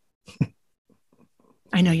secrets.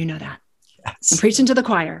 I know you know that. Yes. I'm preaching to the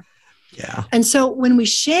choir. Yeah. And so when we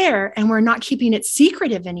share and we're not keeping it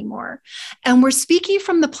secretive anymore, and we're speaking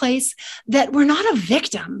from the place that we're not a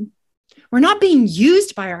victim, we're not being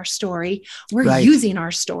used by our story, we're using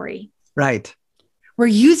our story. Right. We're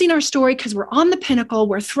using our story because we're on the pinnacle,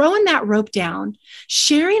 we're throwing that rope down,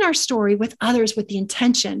 sharing our story with others with the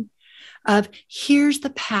intention of here's the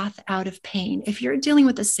path out of pain. If you're dealing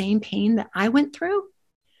with the same pain that I went through,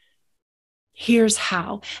 here's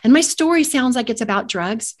how. And my story sounds like it's about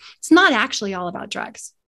drugs. It's not actually all about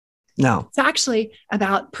drugs. No. It's actually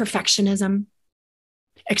about perfectionism,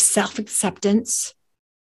 self-acceptance,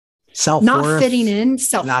 self-worth, not fitting in,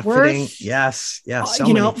 self-worth. Not fitting. Yes. Yes. So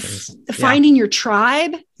many things. Finding your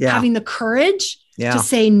tribe, having the courage to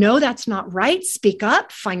say, no, that's not right. Speak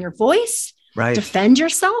up, find your voice, defend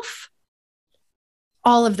yourself.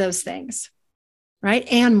 All of those things, right?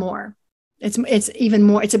 And more. It's even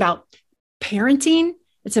more. It's about parenting.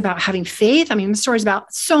 It's about having faith. I mean, the story is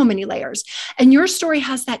about so many layers, and your story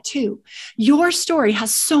has that too. Your story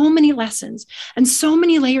has so many lessons and so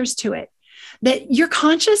many layers to it that you're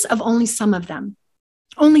conscious of only some of them.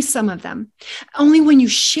 Only some of them. Only when you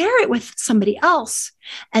share it with somebody else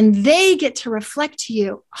and they get to reflect to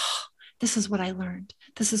you, oh, this is what I learned.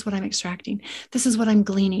 This is what I'm extracting. This is what I'm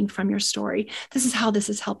gleaning from your story. This is how this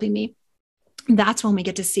is helping me. That's when we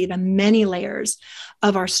get to see the many layers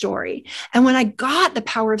of our story. And when I got the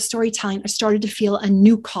power of storytelling, I started to feel a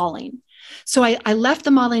new calling. So I left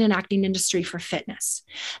the modeling and acting industry for fitness.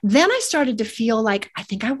 Then I started to feel like, I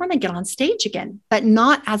think I want to get on stage again, but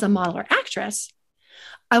not as a model or actress.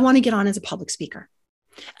 I want to get on as a public speaker.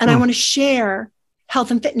 And I want to share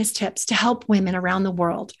health and fitness tips to help women around the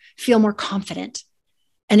world feel more confident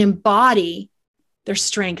and embody their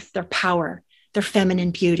strength, their power, their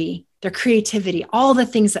feminine beauty, their creativity, all the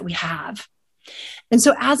things that we have. And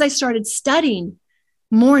so as I started studying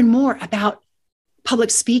more and more about public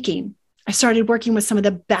speaking, I started working with some of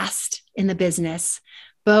the best in the business,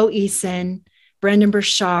 Bo Eason, Brendan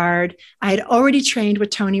Burchard. I had already trained with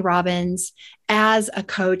Tony Robbins as a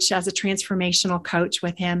coach, as a transformational coach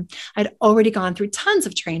with him. I'd already gone through tons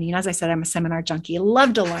of training. As I said, I'm a seminar junkie,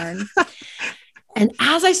 love to learn. And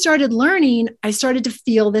as I started learning, I started to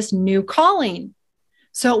feel this new calling.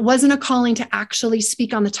 So it wasn't a calling to actually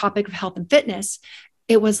speak on the topic of health and fitness.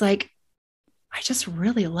 It was like, I just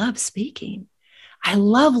really love speaking. I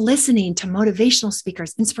love listening to motivational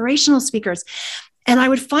speakers, inspirational speakers. And I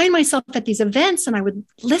would find myself at these events and I would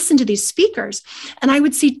listen to these speakers and I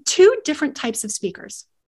would see two different types of speakers.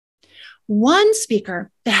 One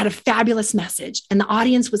speaker that had a fabulous message and the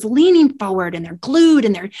audience was leaning forward and they're glued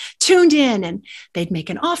and they're tuned in and they'd make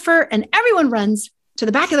an offer and everyone runs to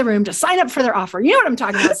the back of the room to sign up for their offer. You know what I'm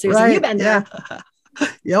talking about, Susan. You've been there.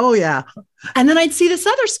 Oh, yeah. And then I'd see this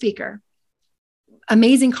other speaker,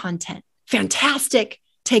 amazing content, fantastic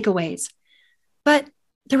takeaways. But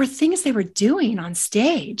there were things they were doing on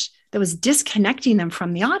stage that was disconnecting them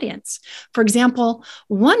from the audience. For example,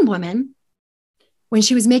 one woman, when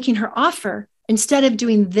she was making her offer, instead of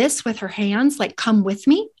doing this with her hands, like come with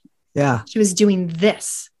me, she was doing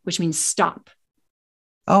this, which means stop.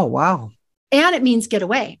 Oh, wow. And it means get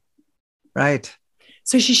away. Right.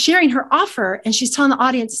 So she's sharing her offer and she's telling the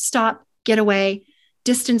audience, stop, get away,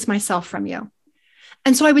 distance myself from you.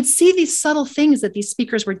 And so I would see these subtle things that these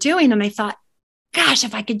speakers were doing. And I thought, gosh,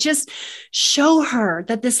 if I could just show her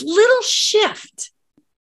that this little shift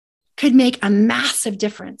could make a massive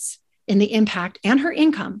difference in the impact and her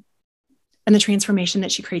income and the transformation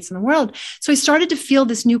that she creates in the world. So I started to feel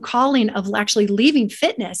this new calling of actually leaving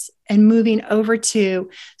fitness and moving over to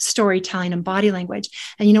storytelling and body language.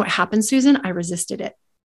 And you know what happened, Susan? I resisted it.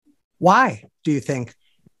 Why, do you think?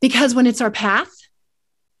 Because when it's our path,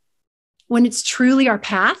 when it's truly our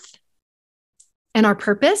path and our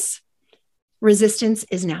purpose, resistance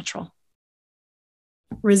is natural.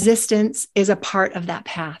 Resistance is a part of that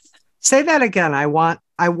path. Say that again. I want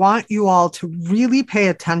you all to really pay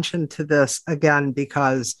attention to this again,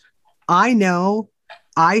 because I know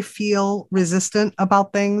I feel resistant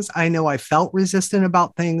about things. I know I felt resistant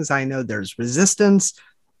about things. I know there's resistance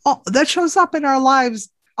that shows up in our lives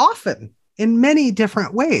often in many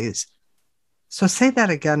different ways. So say that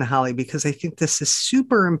again, Holley, because I think this is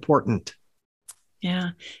super important.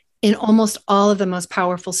 Yeah. In almost all of the most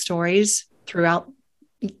powerful stories throughout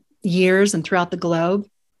years and throughout the globe,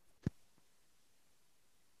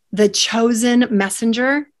 the chosen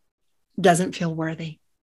messenger doesn't feel worthy,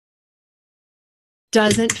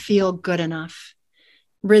 doesn't feel good enough,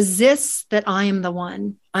 resists that I am the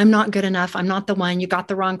one. I'm not good enough. I'm not the one. You got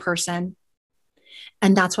the wrong person.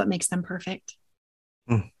 And that's what makes them perfect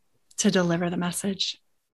to deliver the message.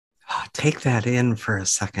 Take that in for a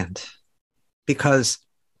second, because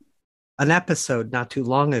an episode not too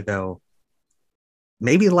long ago,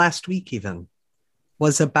 maybe last week even,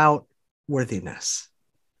 was about worthiness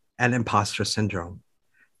and imposter syndrome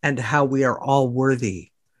and how we are all worthy.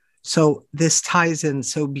 So this ties in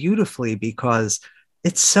so beautifully because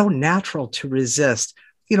it's so natural to resist.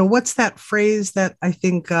 You know, what's that phrase that I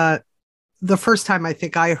think the first time I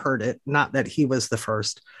think I heard it, not that he was the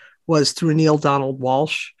first, was through Neil Donald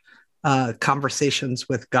Walsh, Conversations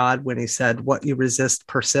with God, when he said, what you resist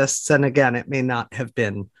persists. And again, it may not have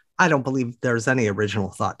been, I don't believe there's any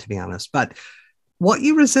original thought, to be honest, but what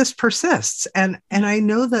you resist persists. And I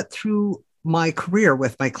know that through my career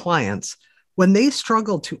with my clients, when they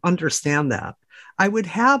struggle to understand that, I would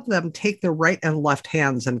have them take their right and left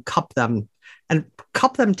hands and cup them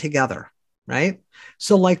together, right?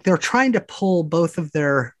 So like they're trying to pull both of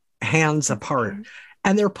their hands apart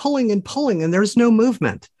and they're pulling and pulling and there's no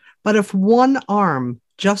movement. But if one arm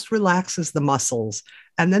just relaxes the muscles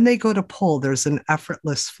and then they go to pull, there's an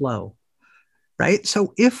effortless flow, right?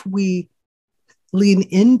 So if we lean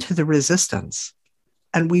into the resistance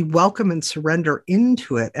and we welcome and surrender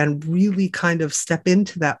into it and really kind of step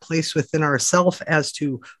into that place within ourselves as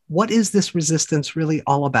to what is this resistance really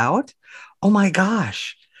all about? Oh my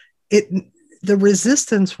gosh, the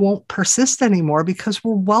resistance won't persist anymore because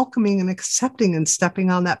we're welcoming and accepting and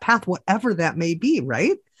stepping on that path, whatever that may be,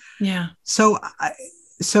 right? Yeah. So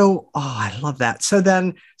I love that.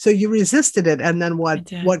 So you resisted it, and then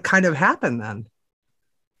what kind of happened then?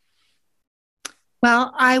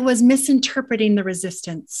 Well, I was misinterpreting the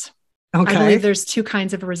resistance. Okay. I believe there's two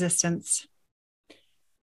kinds of resistance.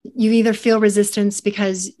 You either feel resistance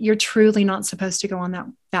because you're truly not supposed to go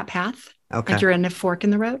on that path, like you're in a fork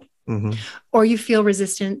in the road, or you feel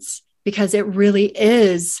resistance because it really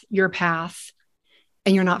is your path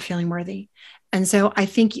and you're not feeling worthy. And so I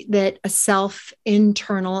think that a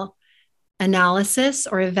self-internal analysis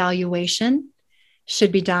or evaluation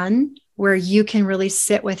should be done where you can really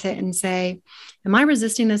sit with it and say, am I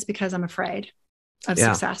resisting this because I'm afraid of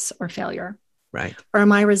success or failure? Right. Or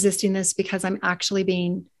am I resisting this because I'm actually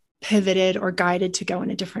being pivoted or guided to go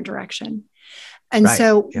in a different direction? And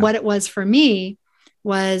so what it was for me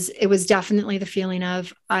was, it was definitely the feeling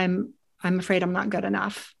of I'm afraid I'm not good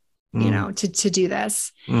enough, to do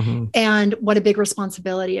this. And what a big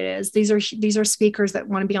responsibility it is. These are speakers that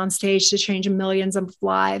want to be on stage to change millions of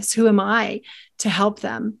lives. Who am I to help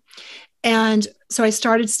them? And so I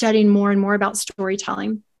started studying more and more about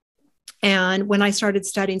storytelling. And when I started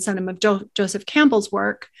studying some of Joseph Campbell's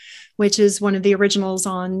work, which is one of the originals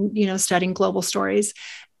on, studying global stories.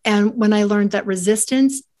 And when I learned that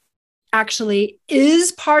resistance actually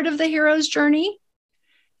is part of the hero's journey,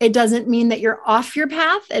 it doesn't mean that you're off your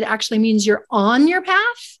path. It actually means you're on your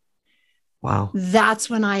path. Wow. That's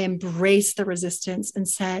when I embraced the resistance and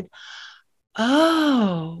said,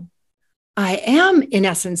 oh, I am, in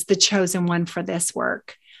essence, the chosen one for this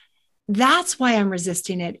work. That's why I'm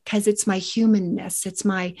resisting it, because it's my humanness, it's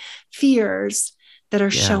my fears that are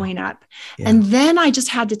showing up. Yeah. And then I just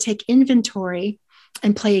had to take inventory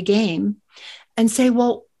and play a game and say,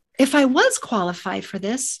 well, if I was qualified for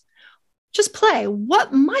this, just play.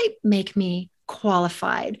 What might make me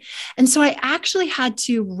qualified? And so I actually had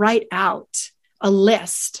to write out a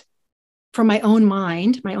list for my own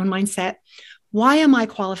mind, my own mindset. Why am I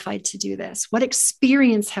qualified to do this? What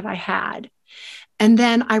experience have I had? And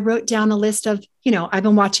then I wrote down a list of, I've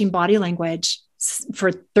been watching body language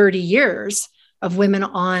for 30 years of women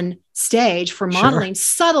on stage for modeling,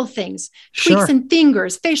 subtle things, tweaks in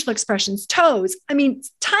fingers, facial expressions, toes. I mean,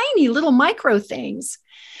 tiny little micro things.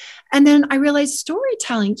 And then I realized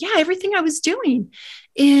storytelling. Yeah, everything I was doing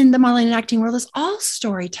in the modeling and acting world is all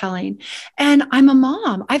storytelling. And I'm a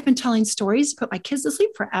mom. I've been telling stories, put my kids to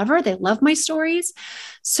sleep forever. They love my stories.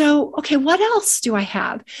 So, okay, what else do I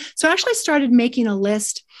have? So I actually started making a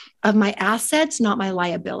list of my assets, not my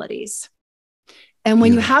liabilities. And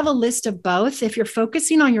when you have a list of both, if you're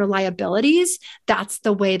focusing on your liabilities, that's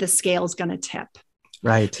the way the scale is going to tip.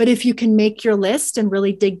 Right. But if you can make your list and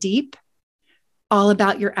really dig deep, all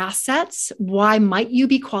about your assets, why might you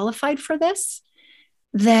be qualified for this?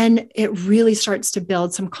 Then it really starts to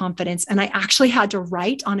build some confidence. And I actually had to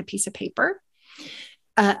write on a piece of paper.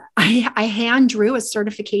 I hand drew a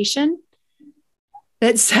certification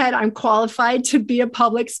that said I'm qualified to be a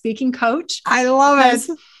public speaking coach. I love it.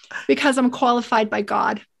 Because I'm qualified by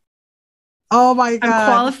God. Oh my God. I'm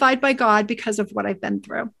qualified by God because of what I've been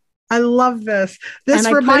through. I love this. And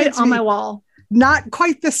I put it on my wall. Not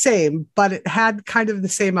quite the same, but it had kind of the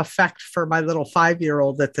same effect for my little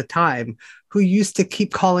 5-year-old at the time, who used to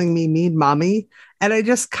keep calling me mean mommy. And I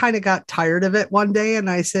just kind of got tired of it one day. And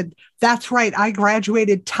I said, that's right. I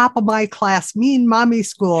graduated top of my class, mean mommy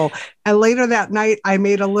school. And later that night, I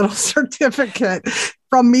made a little certificate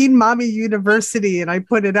from Mean Mommy University and I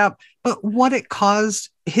put it up. But what it caused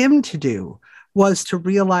him to do was to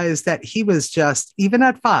realize that he was just, even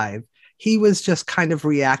at 5, he was just kind of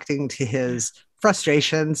reacting to his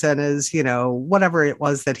frustrations and his, whatever it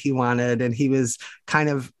was that he wanted. And he was kind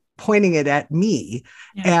of pointing it at me.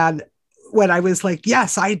 Yeah. And when I was like,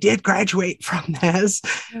 yes, I did graduate from this,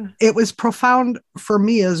 it was profound for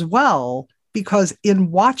me as well, because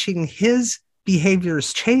in watching his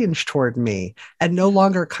behaviors change toward me and no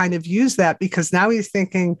longer kind of use that, because now he's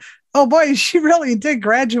thinking, oh boy, she really did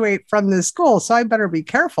graduate from this school, so I better be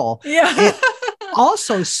careful. Yeah. It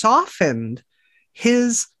also softened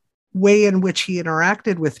his way in which he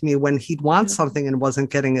interacted with me when he'd want something and wasn't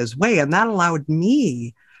getting his way. And that allowed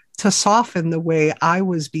me to soften the way I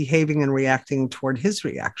was behaving and reacting toward his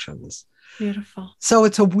reactions. Beautiful. So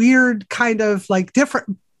it's a weird kind of like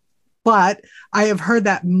different, but I have heard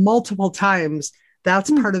that multiple times.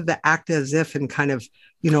 That's part of the act as if and kind of,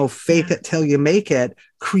 fake it till you make it,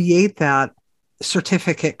 create that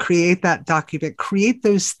certificate, create that document, create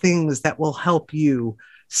those things that will help you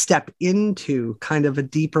step into kind of a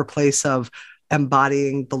deeper place of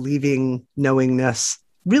embodying, believing, knowingness,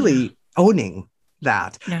 really owning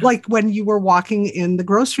that. Yeah. Like when you were walking in the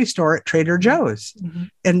grocery store at Trader Joe's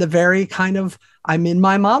in the very kind of, I'm in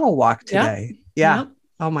my model walk today. Yeah. Yep.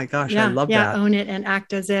 Oh my gosh, I love that. Own it and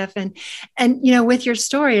act as if. And with your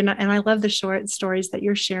story, and I love the short stories that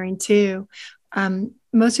you're sharing too.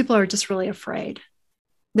 Most people are just really afraid.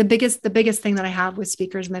 The biggest thing that I have with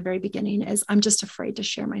speakers in the very beginning is I'm just afraid to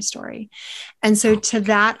share my story. And so to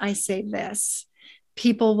that, I say this: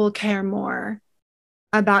 people will care more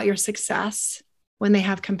about your success when they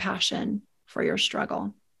have compassion for your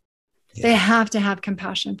struggle. Yeah. They have to have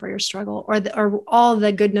compassion for your struggle or all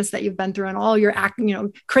the goodness that you've been through and all your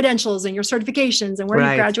credentials and your certifications and where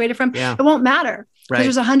you graduated from. Yeah. It won't matter because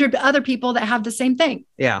there's 100 other people that have the same thing.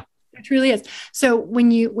 Yeah. It truly is. So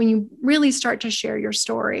when you really start to share your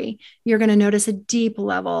story, you're going to notice a deep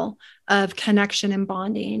level of connection and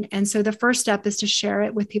bonding. And so the first step is to share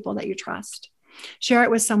it with people that you trust. Share it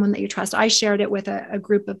with someone that you trust. I shared it with a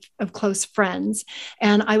group of close friends.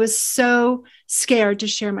 And I was so scared to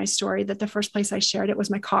share my story that the first place I shared it was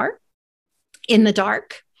my car, in the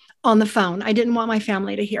dark, on the phone. I didn't want my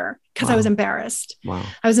family to hear because I was embarrassed. Wow.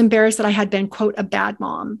 I was embarrassed that I had been, quote, a bad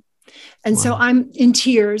mom. And so I'm in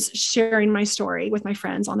tears sharing my story with my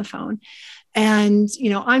friends on the phone. And,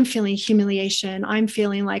 I'm feeling humiliation. I'm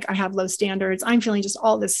feeling like I have low standards. I'm feeling just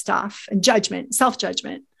all this stuff and judgment,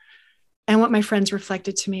 self-judgment. And what my friends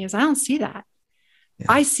reflected to me is, I don't see that. Yeah.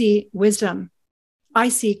 I see wisdom. I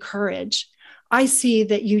see courage. I see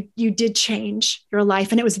that you did change your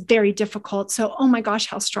life and it was very difficult. So, oh my gosh,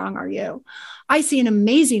 how strong are you? I see an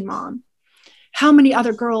amazing mom. How many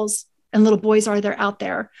other girls and little boys are there out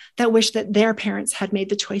there that wish that their parents had made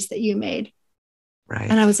the choice that you made? Right.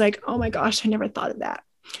 And I was like, oh my gosh, I never thought of that.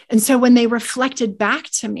 And so when they reflected back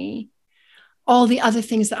to me all the other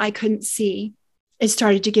things that I couldn't see, it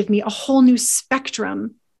started to give me a whole new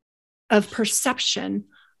spectrum of perception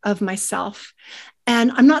of myself.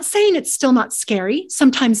 And I'm not saying it's still not scary.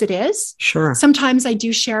 Sometimes it is. Sure. Sometimes I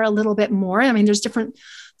do share a little bit more. I mean,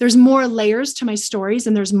 there's more layers to my stories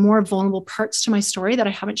and there's more vulnerable parts to my story that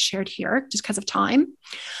I haven't shared here just because of time.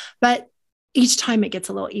 But each time it gets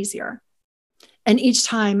a little easier. And each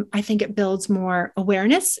time I think it builds more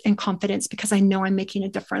awareness and confidence because I know I'm making a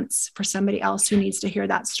difference for somebody else who needs to hear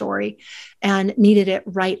that story and needed it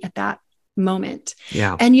right at that moment.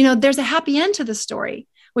 Yeah. And, there's a happy end to the story,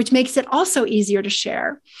 which makes it also easier to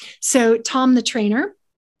share. So Tom, the trainer,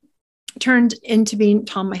 turned into being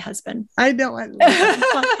Tom, my husband. I know. I love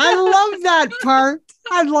that part.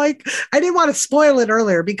 I didn't want to spoil it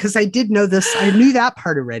earlier because I did know this. I knew that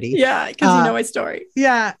part already. Yeah, because you know my story.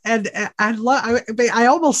 Yeah. And I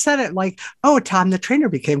almost said it like, oh, Tom, the trainer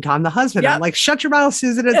became Tom, the husband. Yep. I'm like, shut your mouth,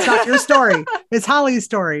 Susan. It's not your story. It's Holley's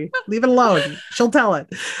story. Leave it alone. She'll tell it.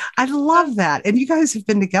 I love that. And you guys have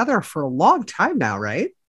been together for a long time now, right?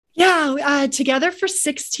 Yeah, together for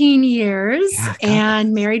 16 years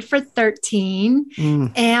and married for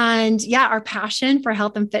 13. And our passion for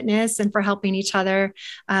health and fitness and for helping each other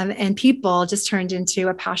and people just turned into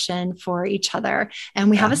a passion for each other. And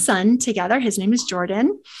we have a son together. His name is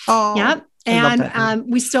Jordan. Oh, yep.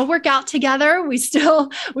 And we still work out together. We still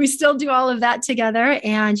do all of that together.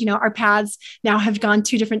 And, our paths now have gone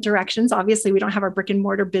two different directions. Obviously, we don't have our brick and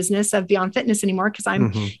mortar business of Beyond Fitness anymore because I'm,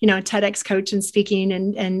 a TEDx coach and speaking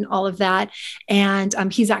and all of that. And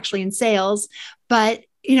he's actually in sales. But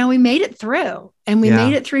we made it through and we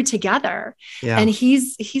made it through together. Yeah. And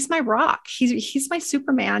he's my rock. He's my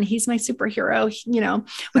Superman. He's my superhero.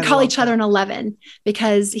 We call each other an 11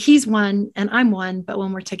 because he's one and I'm one, but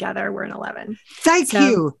when we're together, we're an 11.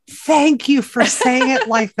 Thank you for saying it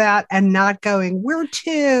like that and not going, we're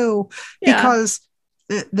two, because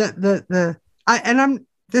this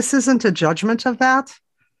isn't a judgment of that.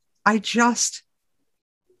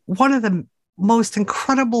 One of the most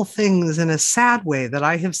incredible things in a sad way that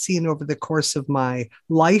I have seen over the course of my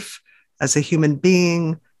life as a human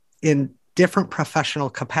being in different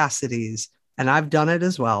professional capacities, and I've done it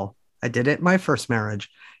as well. I did it in my first marriage,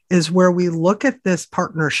 is where we look at this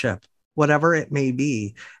partnership, whatever it may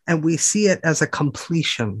be, and we see it as a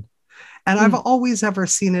completion. And I've always ever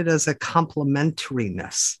seen it as a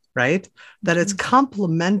complementariness, right? That it's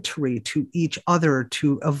complementary to each other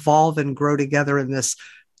to evolve and grow together in this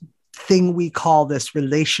thing we call this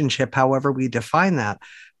relationship, however we define that.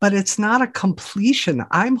 But it's not a completion.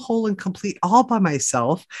 I'm whole and complete all by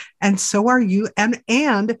myself. And so are you. And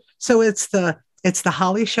so it's the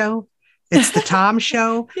Holley show. It's the Tom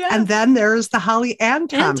show. And then there's the Holley and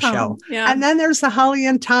Tom show. Yeah. And then there's the Holley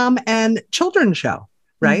and Tom and children's show.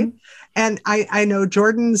 Right. And I know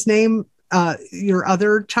Jordan's name, your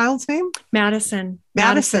other child's name? Madison.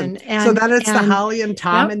 And so that it's the Holley and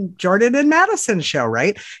Tom and Jordan and Madison show.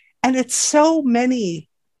 Right. And it's so many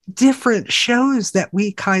different shows that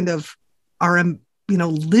we kind of are,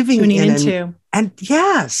 living tuning into. And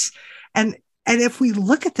yes. And if we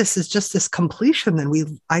look at this as just this completion, then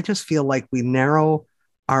I just feel like we narrow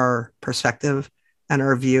our perspective and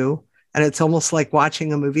our view. And it's almost like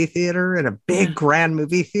watching a movie theater in a big grand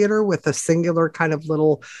movie theater with a singular kind of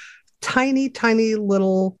little tiny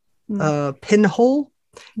little pinhole.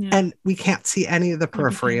 Yeah. And we can't see any of the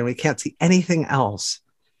periphery and we can't see anything else.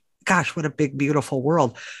 Gosh, what a big, beautiful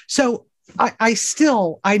world. So I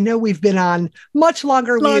know we've been on much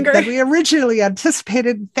longer than we originally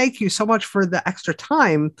anticipated. Thank you so much for the extra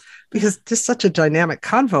time because just such a dynamic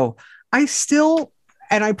convo.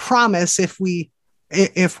 And I promise if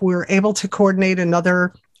we're able to coordinate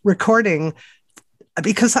another recording,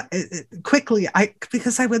 because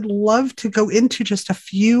I would love to go into just a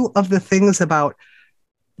few of the things about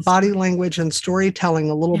body language and storytelling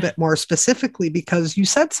a little bit more specifically, because you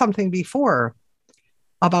said something before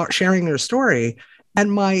about sharing your story.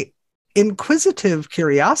 And my inquisitive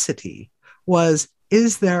curiosity was,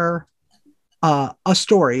 is there a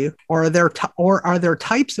story or are there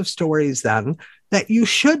types of stories then that you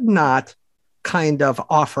should not kind of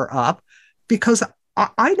offer up? Because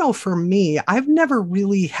I know for me, I've never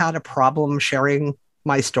really had a problem sharing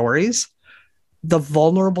my stories. The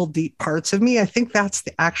vulnerable, deep parts of me, I think that's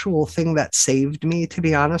the actual thing that saved me, to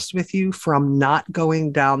be honest with you, from not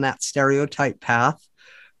going down that stereotype path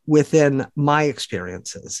within my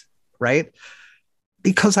experiences, right?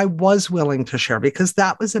 Because I was willing to share, because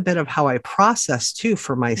that was a bit of how I processed too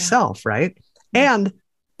for myself, right?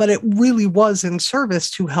 But it really was in service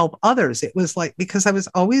to help others. It was like, because I was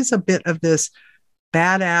always a bit of this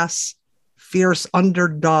badass, fierce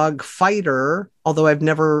underdog fighter, although I've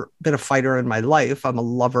never been a fighter in my life. I'm a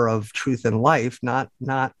lover of truth and life, not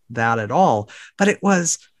that at all. But it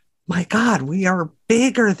was, my God, we are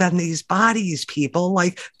bigger than these bodies, people.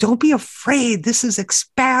 Like, don't be afraid. This is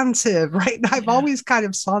expansive, right? And I've always kind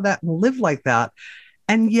of saw that and lived like that.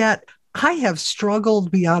 And yet I have struggled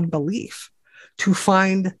beyond belief to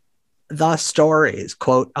find the stories,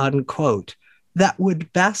 quote unquote, that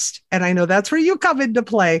would best, and I know that's where you come into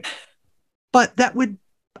play, but that would,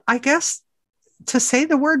 I guess, to say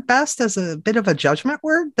the word best as a bit of a judgment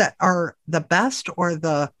word, that are the best or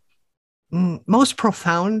the most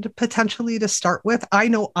profound potentially to start with. I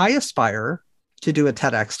know I aspire to do a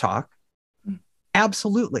TEDx talk.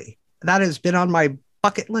 Absolutely. That has been on my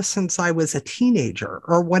bucket list since I was a teenager,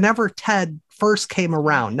 or whenever TED first came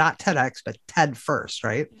around, not TEDx, but TED first,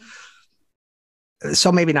 right?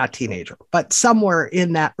 So maybe not teenager, but somewhere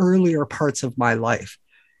in that earlier parts of my life.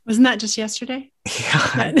 Wasn't that just yesterday?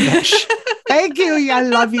 Yeah. Thank you. I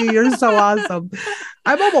love you. You're so awesome.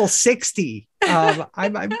 I'm almost 60.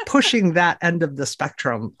 I'm pushing that end of the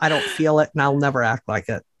spectrum. I don't feel it, and I'll never act like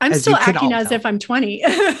it. I'm still acting as if I'm 20.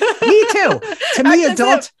 Me too.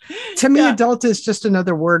 To me, adult is just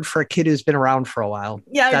another word for a kid who's been around for a while.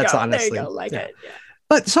 Yeah, that's honestly. There you go. Like it. Yeah.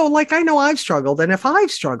 But so, like, I know I've struggled, and if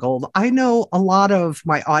I've struggled, I know a lot of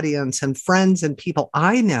my audience and friends and people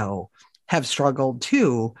I know have struggled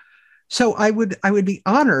too. So I would be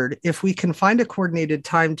honored if we can find a coordinated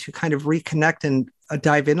time to kind of reconnect and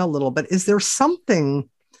dive in a little. But is there something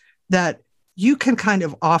that you can kind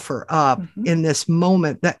of offer up in this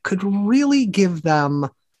moment that could really give them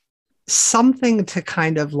something to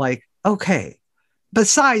kind of like, okay,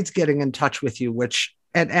 besides getting in touch with you, which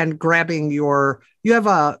and grabbing you have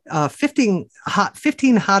a 15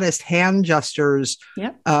 hottest hand gestures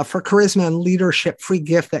for charisma and leadership free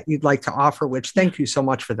gift that you'd like to offer, which thank you so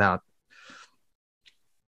much for that.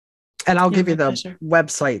 And I'll give you the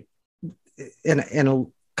website in a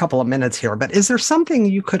couple of minutes here, but is there something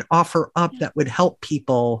you could offer up that would help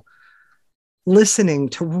people listening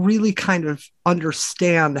to really kind of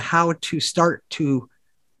understand how to start to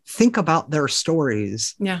think about their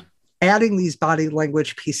stories? Yeah. Adding these body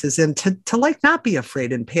language pieces in to like not be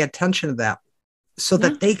afraid and pay attention to that so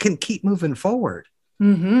that they can keep moving forward.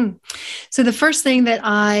 So the first thing that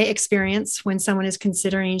I experience when someone is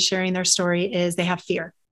considering sharing their story is they have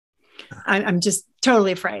fear. I'm just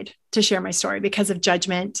totally afraid to share my story because of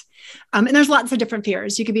judgment. And there's lots of different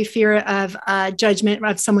fears. You could be fear of judgment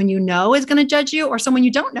of someone you know is going to judge you, or someone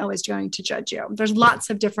you don't know is going to judge you. There's lots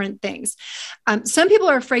of different things. Some people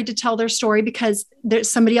are afraid to tell their story because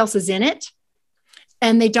there's somebody else is in it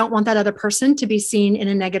and they don't want that other person to be seen in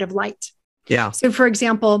a negative light. Yeah. So for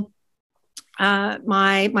example,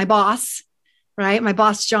 my boss, right? My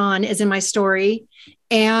boss, John, is in my story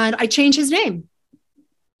and I change his name.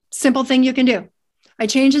 Simple thing you can do. I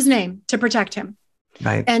change his name to protect him.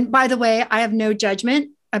 Right. And by the way, I have no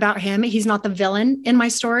judgment about him. He's not the villain in my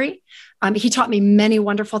story. He taught me many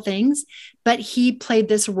wonderful things, but he played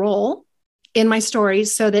this role in my story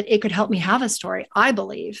so that it could help me have a story, I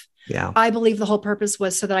believe. Yeah. I believe the whole purpose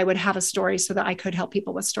was so that I would have a story so that I could help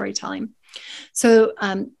people with storytelling. So,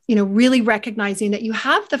 really recognizing that you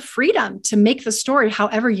have the freedom to make the story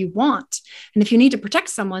however you want. And if you need to protect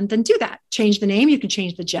someone, then do that. Change the name. You can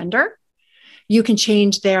change the gender. You can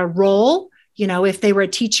change their role. If they were a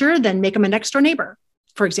teacher, then make them a next door neighbor,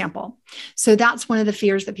 for example. So that's one of the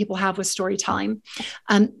fears that people have with storytelling.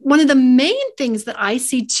 One of the main things that I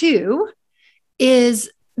see too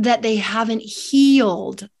is that they haven't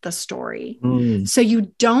healed the story. So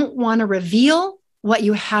you don't want to reveal what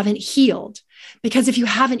you haven't healed, because if you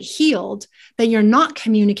haven't healed, then you're not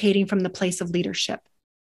communicating from the place of leadership.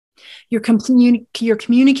 You're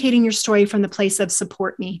communicating your story from the place of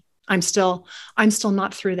support me. I'm still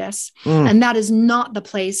not through this. And that is not the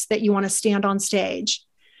place that you want to stand on stage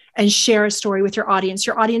and share a story with your audience.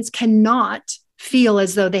 Your audience cannot feel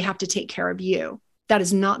as though they have to take care of you. That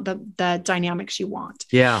is not the dynamics you want.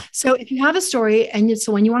 Yeah. So if you have a story and it's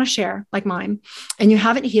the one you want to share, like mine, and you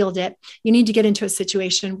haven't healed it, you need to get into a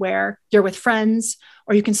situation where you're with friends,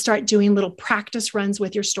 or you can start doing little practice runs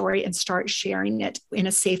with your story and start sharing it in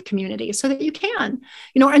a safe community so that you can,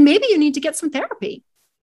 and maybe you need to get some therapy.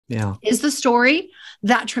 Yeah. Is the story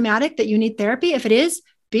that traumatic that you need therapy? If it is,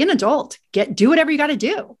 be an adult, do whatever you got to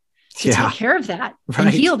do to take care of that and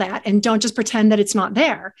heal that. And don't just pretend that it's not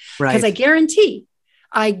there. Because I guarantee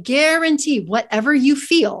I guarantee whatever you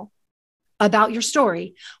feel about your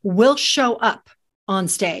story will show up on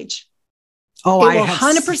stage. Oh, it will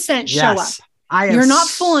 100% show up. You're not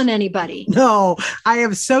fooling anybody. No, I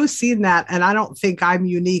have so seen that. And I don't think I'm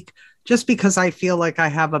unique just because I feel like I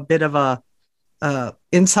have a bit of a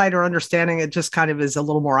insider understanding. It just kind of is a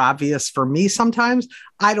little more obvious for me sometimes.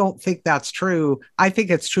 I don't think that's true. I think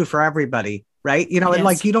it's true for everybody, right? You know, and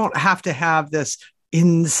like you don't have to have this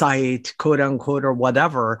insight, quote unquote, or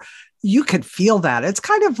whatever. You could feel that. It's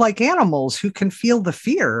kind of like animals who can feel the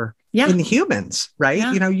fear in humans, right?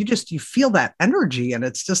 You know, you feel that energy and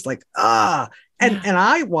it's just like, and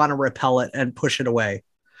I want to repel it and push it away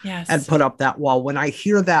and put up that wall when I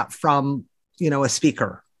hear that from, you know, a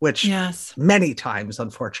speaker, which many times,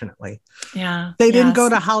 unfortunately, they didn't go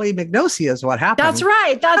to Holley Mignosi is what happened. That's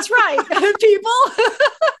right. That's right. People.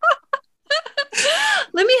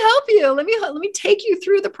 Let me help you. Let me take you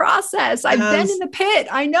through the process. I've been in the pit.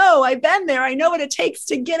 I know. I've been there. I know what it takes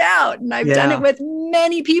to get out. And I've done it with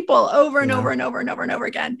many people over and over and over and over and over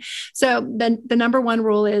again. So then the number one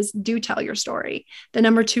rule is do tell your story. The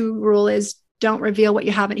number two rule is don't reveal what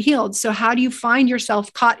you haven't healed. So how do you find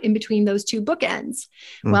yourself caught in between those two bookends?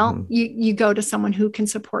 Well, you go to someone who can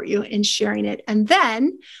support you in sharing it. And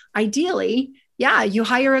then ideally, you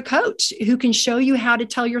hire a coach who can show you how to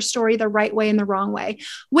tell your story the right way and the wrong way,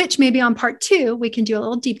 which maybe on part 2, we can do a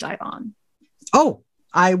little deep dive on. Oh,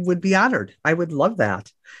 I would be honored. I would love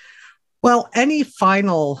that. Well, any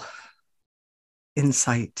final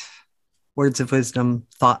insight, words of wisdom,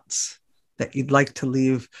 thoughts that you'd like to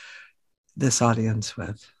leave this audience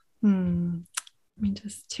with? Let me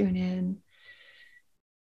just tune in.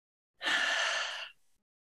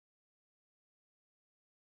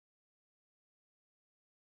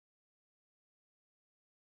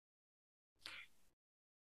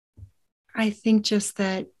 I think just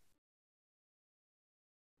that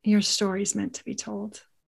your story is meant to be told.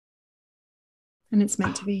 And it's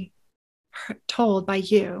meant to be told by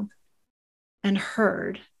you and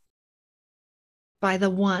heard by the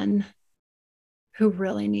one who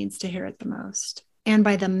really needs to hear it the most, and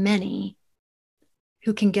by the many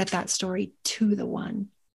who can get that story to the one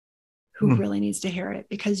who really needs to hear it,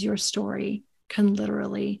 because your story can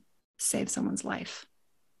literally save someone's life.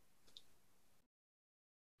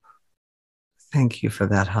 Thank you for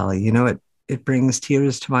that, Holley. You know, it brings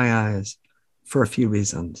tears to my eyes for a few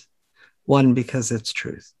reasons. One, because it's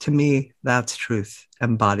truth. To me, that's truth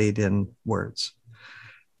embodied in words.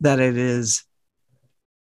 That it is,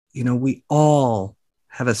 you know, we all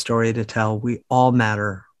have a story to tell. We all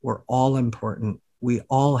matter. We're all important. We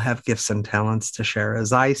all have gifts and talents to share,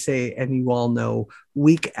 as I say, and you all know,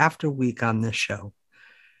 week after week on this show.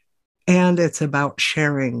 And it's about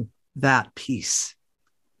sharing that piece,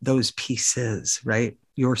 those pieces, right?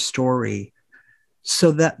 Your story,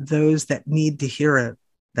 so that those that need to hear it,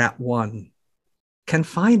 that one, can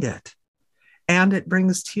find it. And it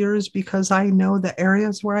brings tears because I know the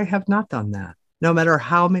areas where I have not done that. No matter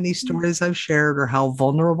how many stories I've shared or how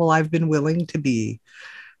vulnerable I've been willing to be,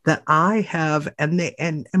 that I have,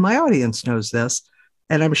 and my audience knows this,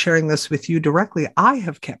 and I'm sharing this with you directly, I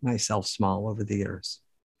have kept myself small over the years.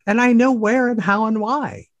 And I know where and how and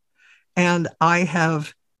why. And I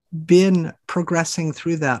have been progressing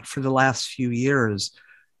through that for the last few years,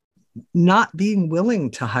 not being willing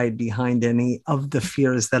to hide behind any of the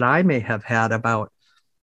fears that I may have had about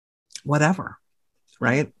whatever,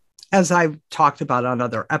 right? As I've talked about on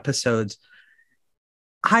other episodes,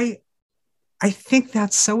 I think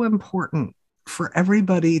that's so important for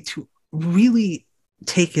everybody to really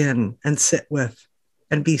take in and sit with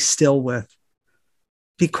and be still with,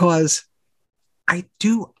 because I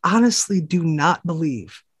honestly do not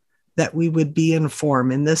believe that we would be in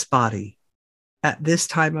form in this body at this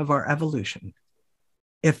time of our evolution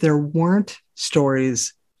if there weren't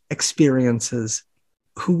stories, experiences,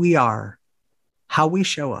 who we are, how we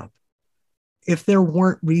show up, if there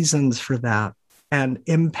weren't reasons for that and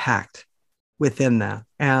impact within that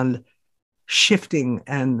and shifting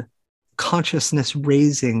and consciousness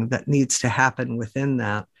raising that needs to happen within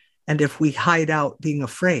that. And if we hide out being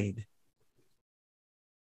afraid,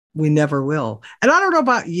 we never will. And I don't know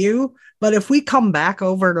about you, but if we come back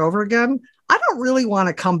over and over again, I don't really want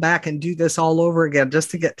to come back and do this all over again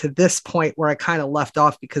just to get to this point where I kind of left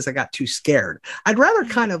off because I got too scared. I'd rather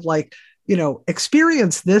kind of like, you know,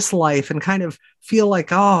 experience this life and kind of feel like,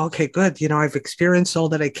 oh, okay, good. You know, I've experienced all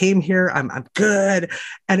that I came here. I'm good.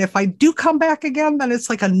 And if I do come back again, then it's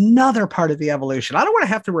like another part of the evolution. I don't want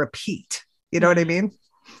to have to repeat. You know what I mean?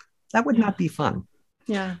 That would not be fun.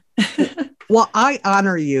 Yeah. Well, I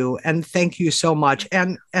honor you and thank you so much.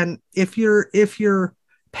 And if you're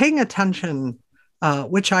paying attention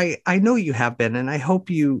which I know you have been, and I hope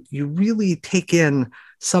you really take in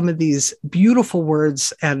some of these beautiful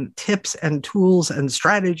words and tips and tools and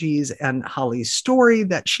strategies and Holley's story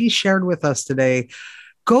that she shared with us today.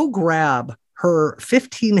 Go grab her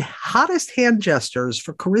 15 hottest hand gestures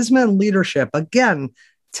for charisma and leadership. Again,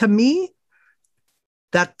 to me,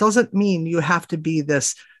 that doesn't mean you have to be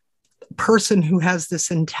this person who has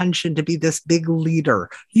this intention to be this big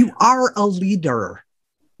leader. You are a leader,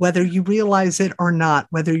 whether you realize it or not,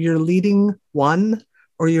 whether you're leading one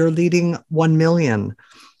or you're leading 1 million.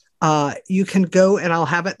 You can go, and I'll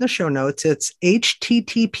have it in the show notes. It's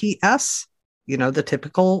HTTPS, the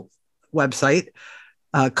typical website,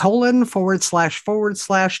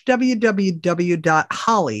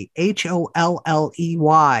 ://www.holley,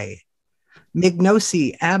 HOLLEY,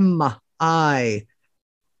 Mignosi,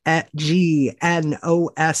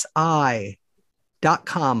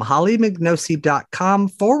 MIGNOSI.com,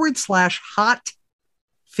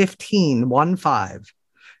 hollymignosi.com/hot15.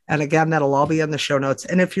 And again, that'll all be in the show notes.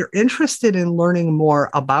 And if you're interested in learning more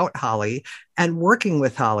about Holley and working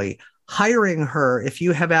with Holley, hiring her if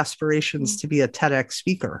you have aspirations to be a TEDx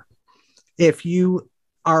speaker, if you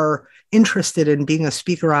are interested in being a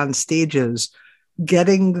speaker on stages,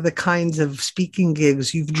 getting the kinds of speaking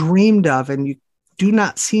gigs you've dreamed of and you do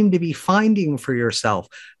not seem to be finding for yourself,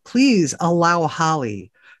 please allow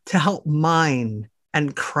Holley to help mine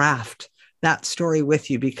and craft that story with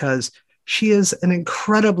you, because she is an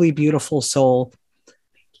incredibly beautiful soul.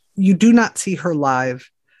 You do not see her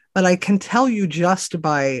live, but I can tell you just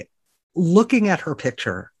by looking at her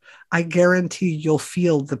picture, I guarantee you'll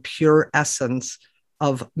feel the pure essence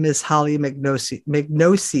of Miss Holley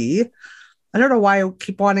Mignosi. I don't know why I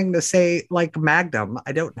keep wanting to say like Magnum.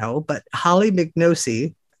 I don't know, but Holley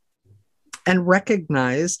Mignosi, and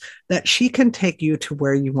recognize that she can take you to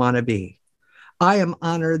where you want to be. I am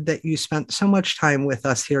honored that you spent so much time with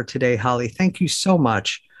us here today, Holley. Thank you so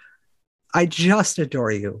much. I just adore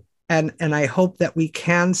you. And I hope that we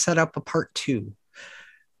can set up a part 2.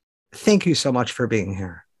 Thank you so much for being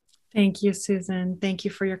here. Thank you, Susan. Thank you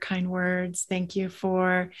for your kind words. Thank you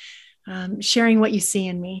for sharing what you see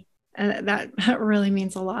in me. That really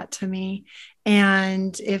means a lot to me.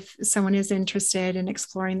 And if someone is interested in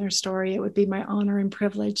exploring their story, it would be my honor and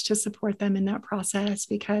privilege to support them in that process,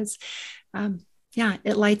 because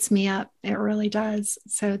it lights me up. It really does.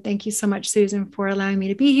 So thank you so much, Susan, for allowing me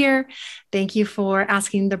to be here. Thank you for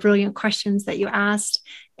asking the brilliant questions that you asked.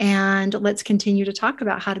 And let's continue to talk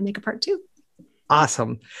about how to make a part 2.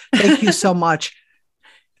 Awesome. Thank you so much.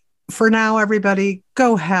 For now, everybody,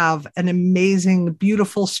 go have an amazing,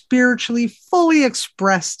 beautiful, spiritually fully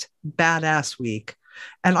expressed, badass week.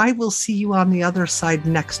 And I will see you on the other side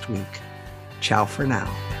next week. Ciao for now.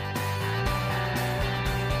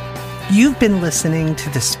 You've been listening to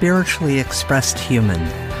The Spiritually Expressed Human,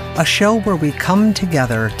 a show where we come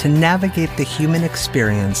together to navigate the human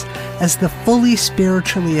experience as the fully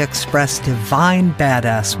spiritually expressed divine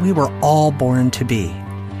badass we were all born to be.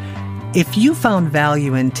 If you found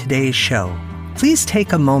value in today's show, please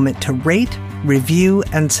take a moment to rate, review,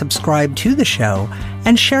 and subscribe to the show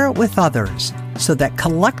and share it with others so that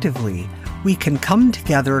collectively we can come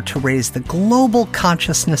together to raise the global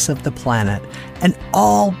consciousness of the planet and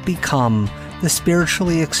all become the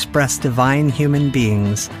spiritually expressed divine human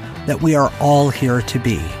beings that we are all here to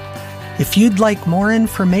be. If you'd like more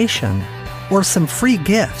information or some free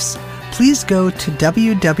gifts, please go to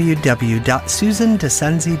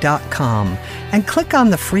www.susandescenzi.com and click on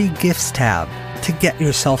the free gifts tab to get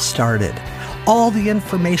yourself started. All the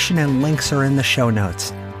information and links are in the show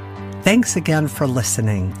notes. Thanks again for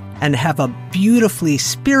listening, and have a beautifully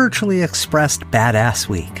spiritually expressed badass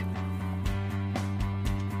week.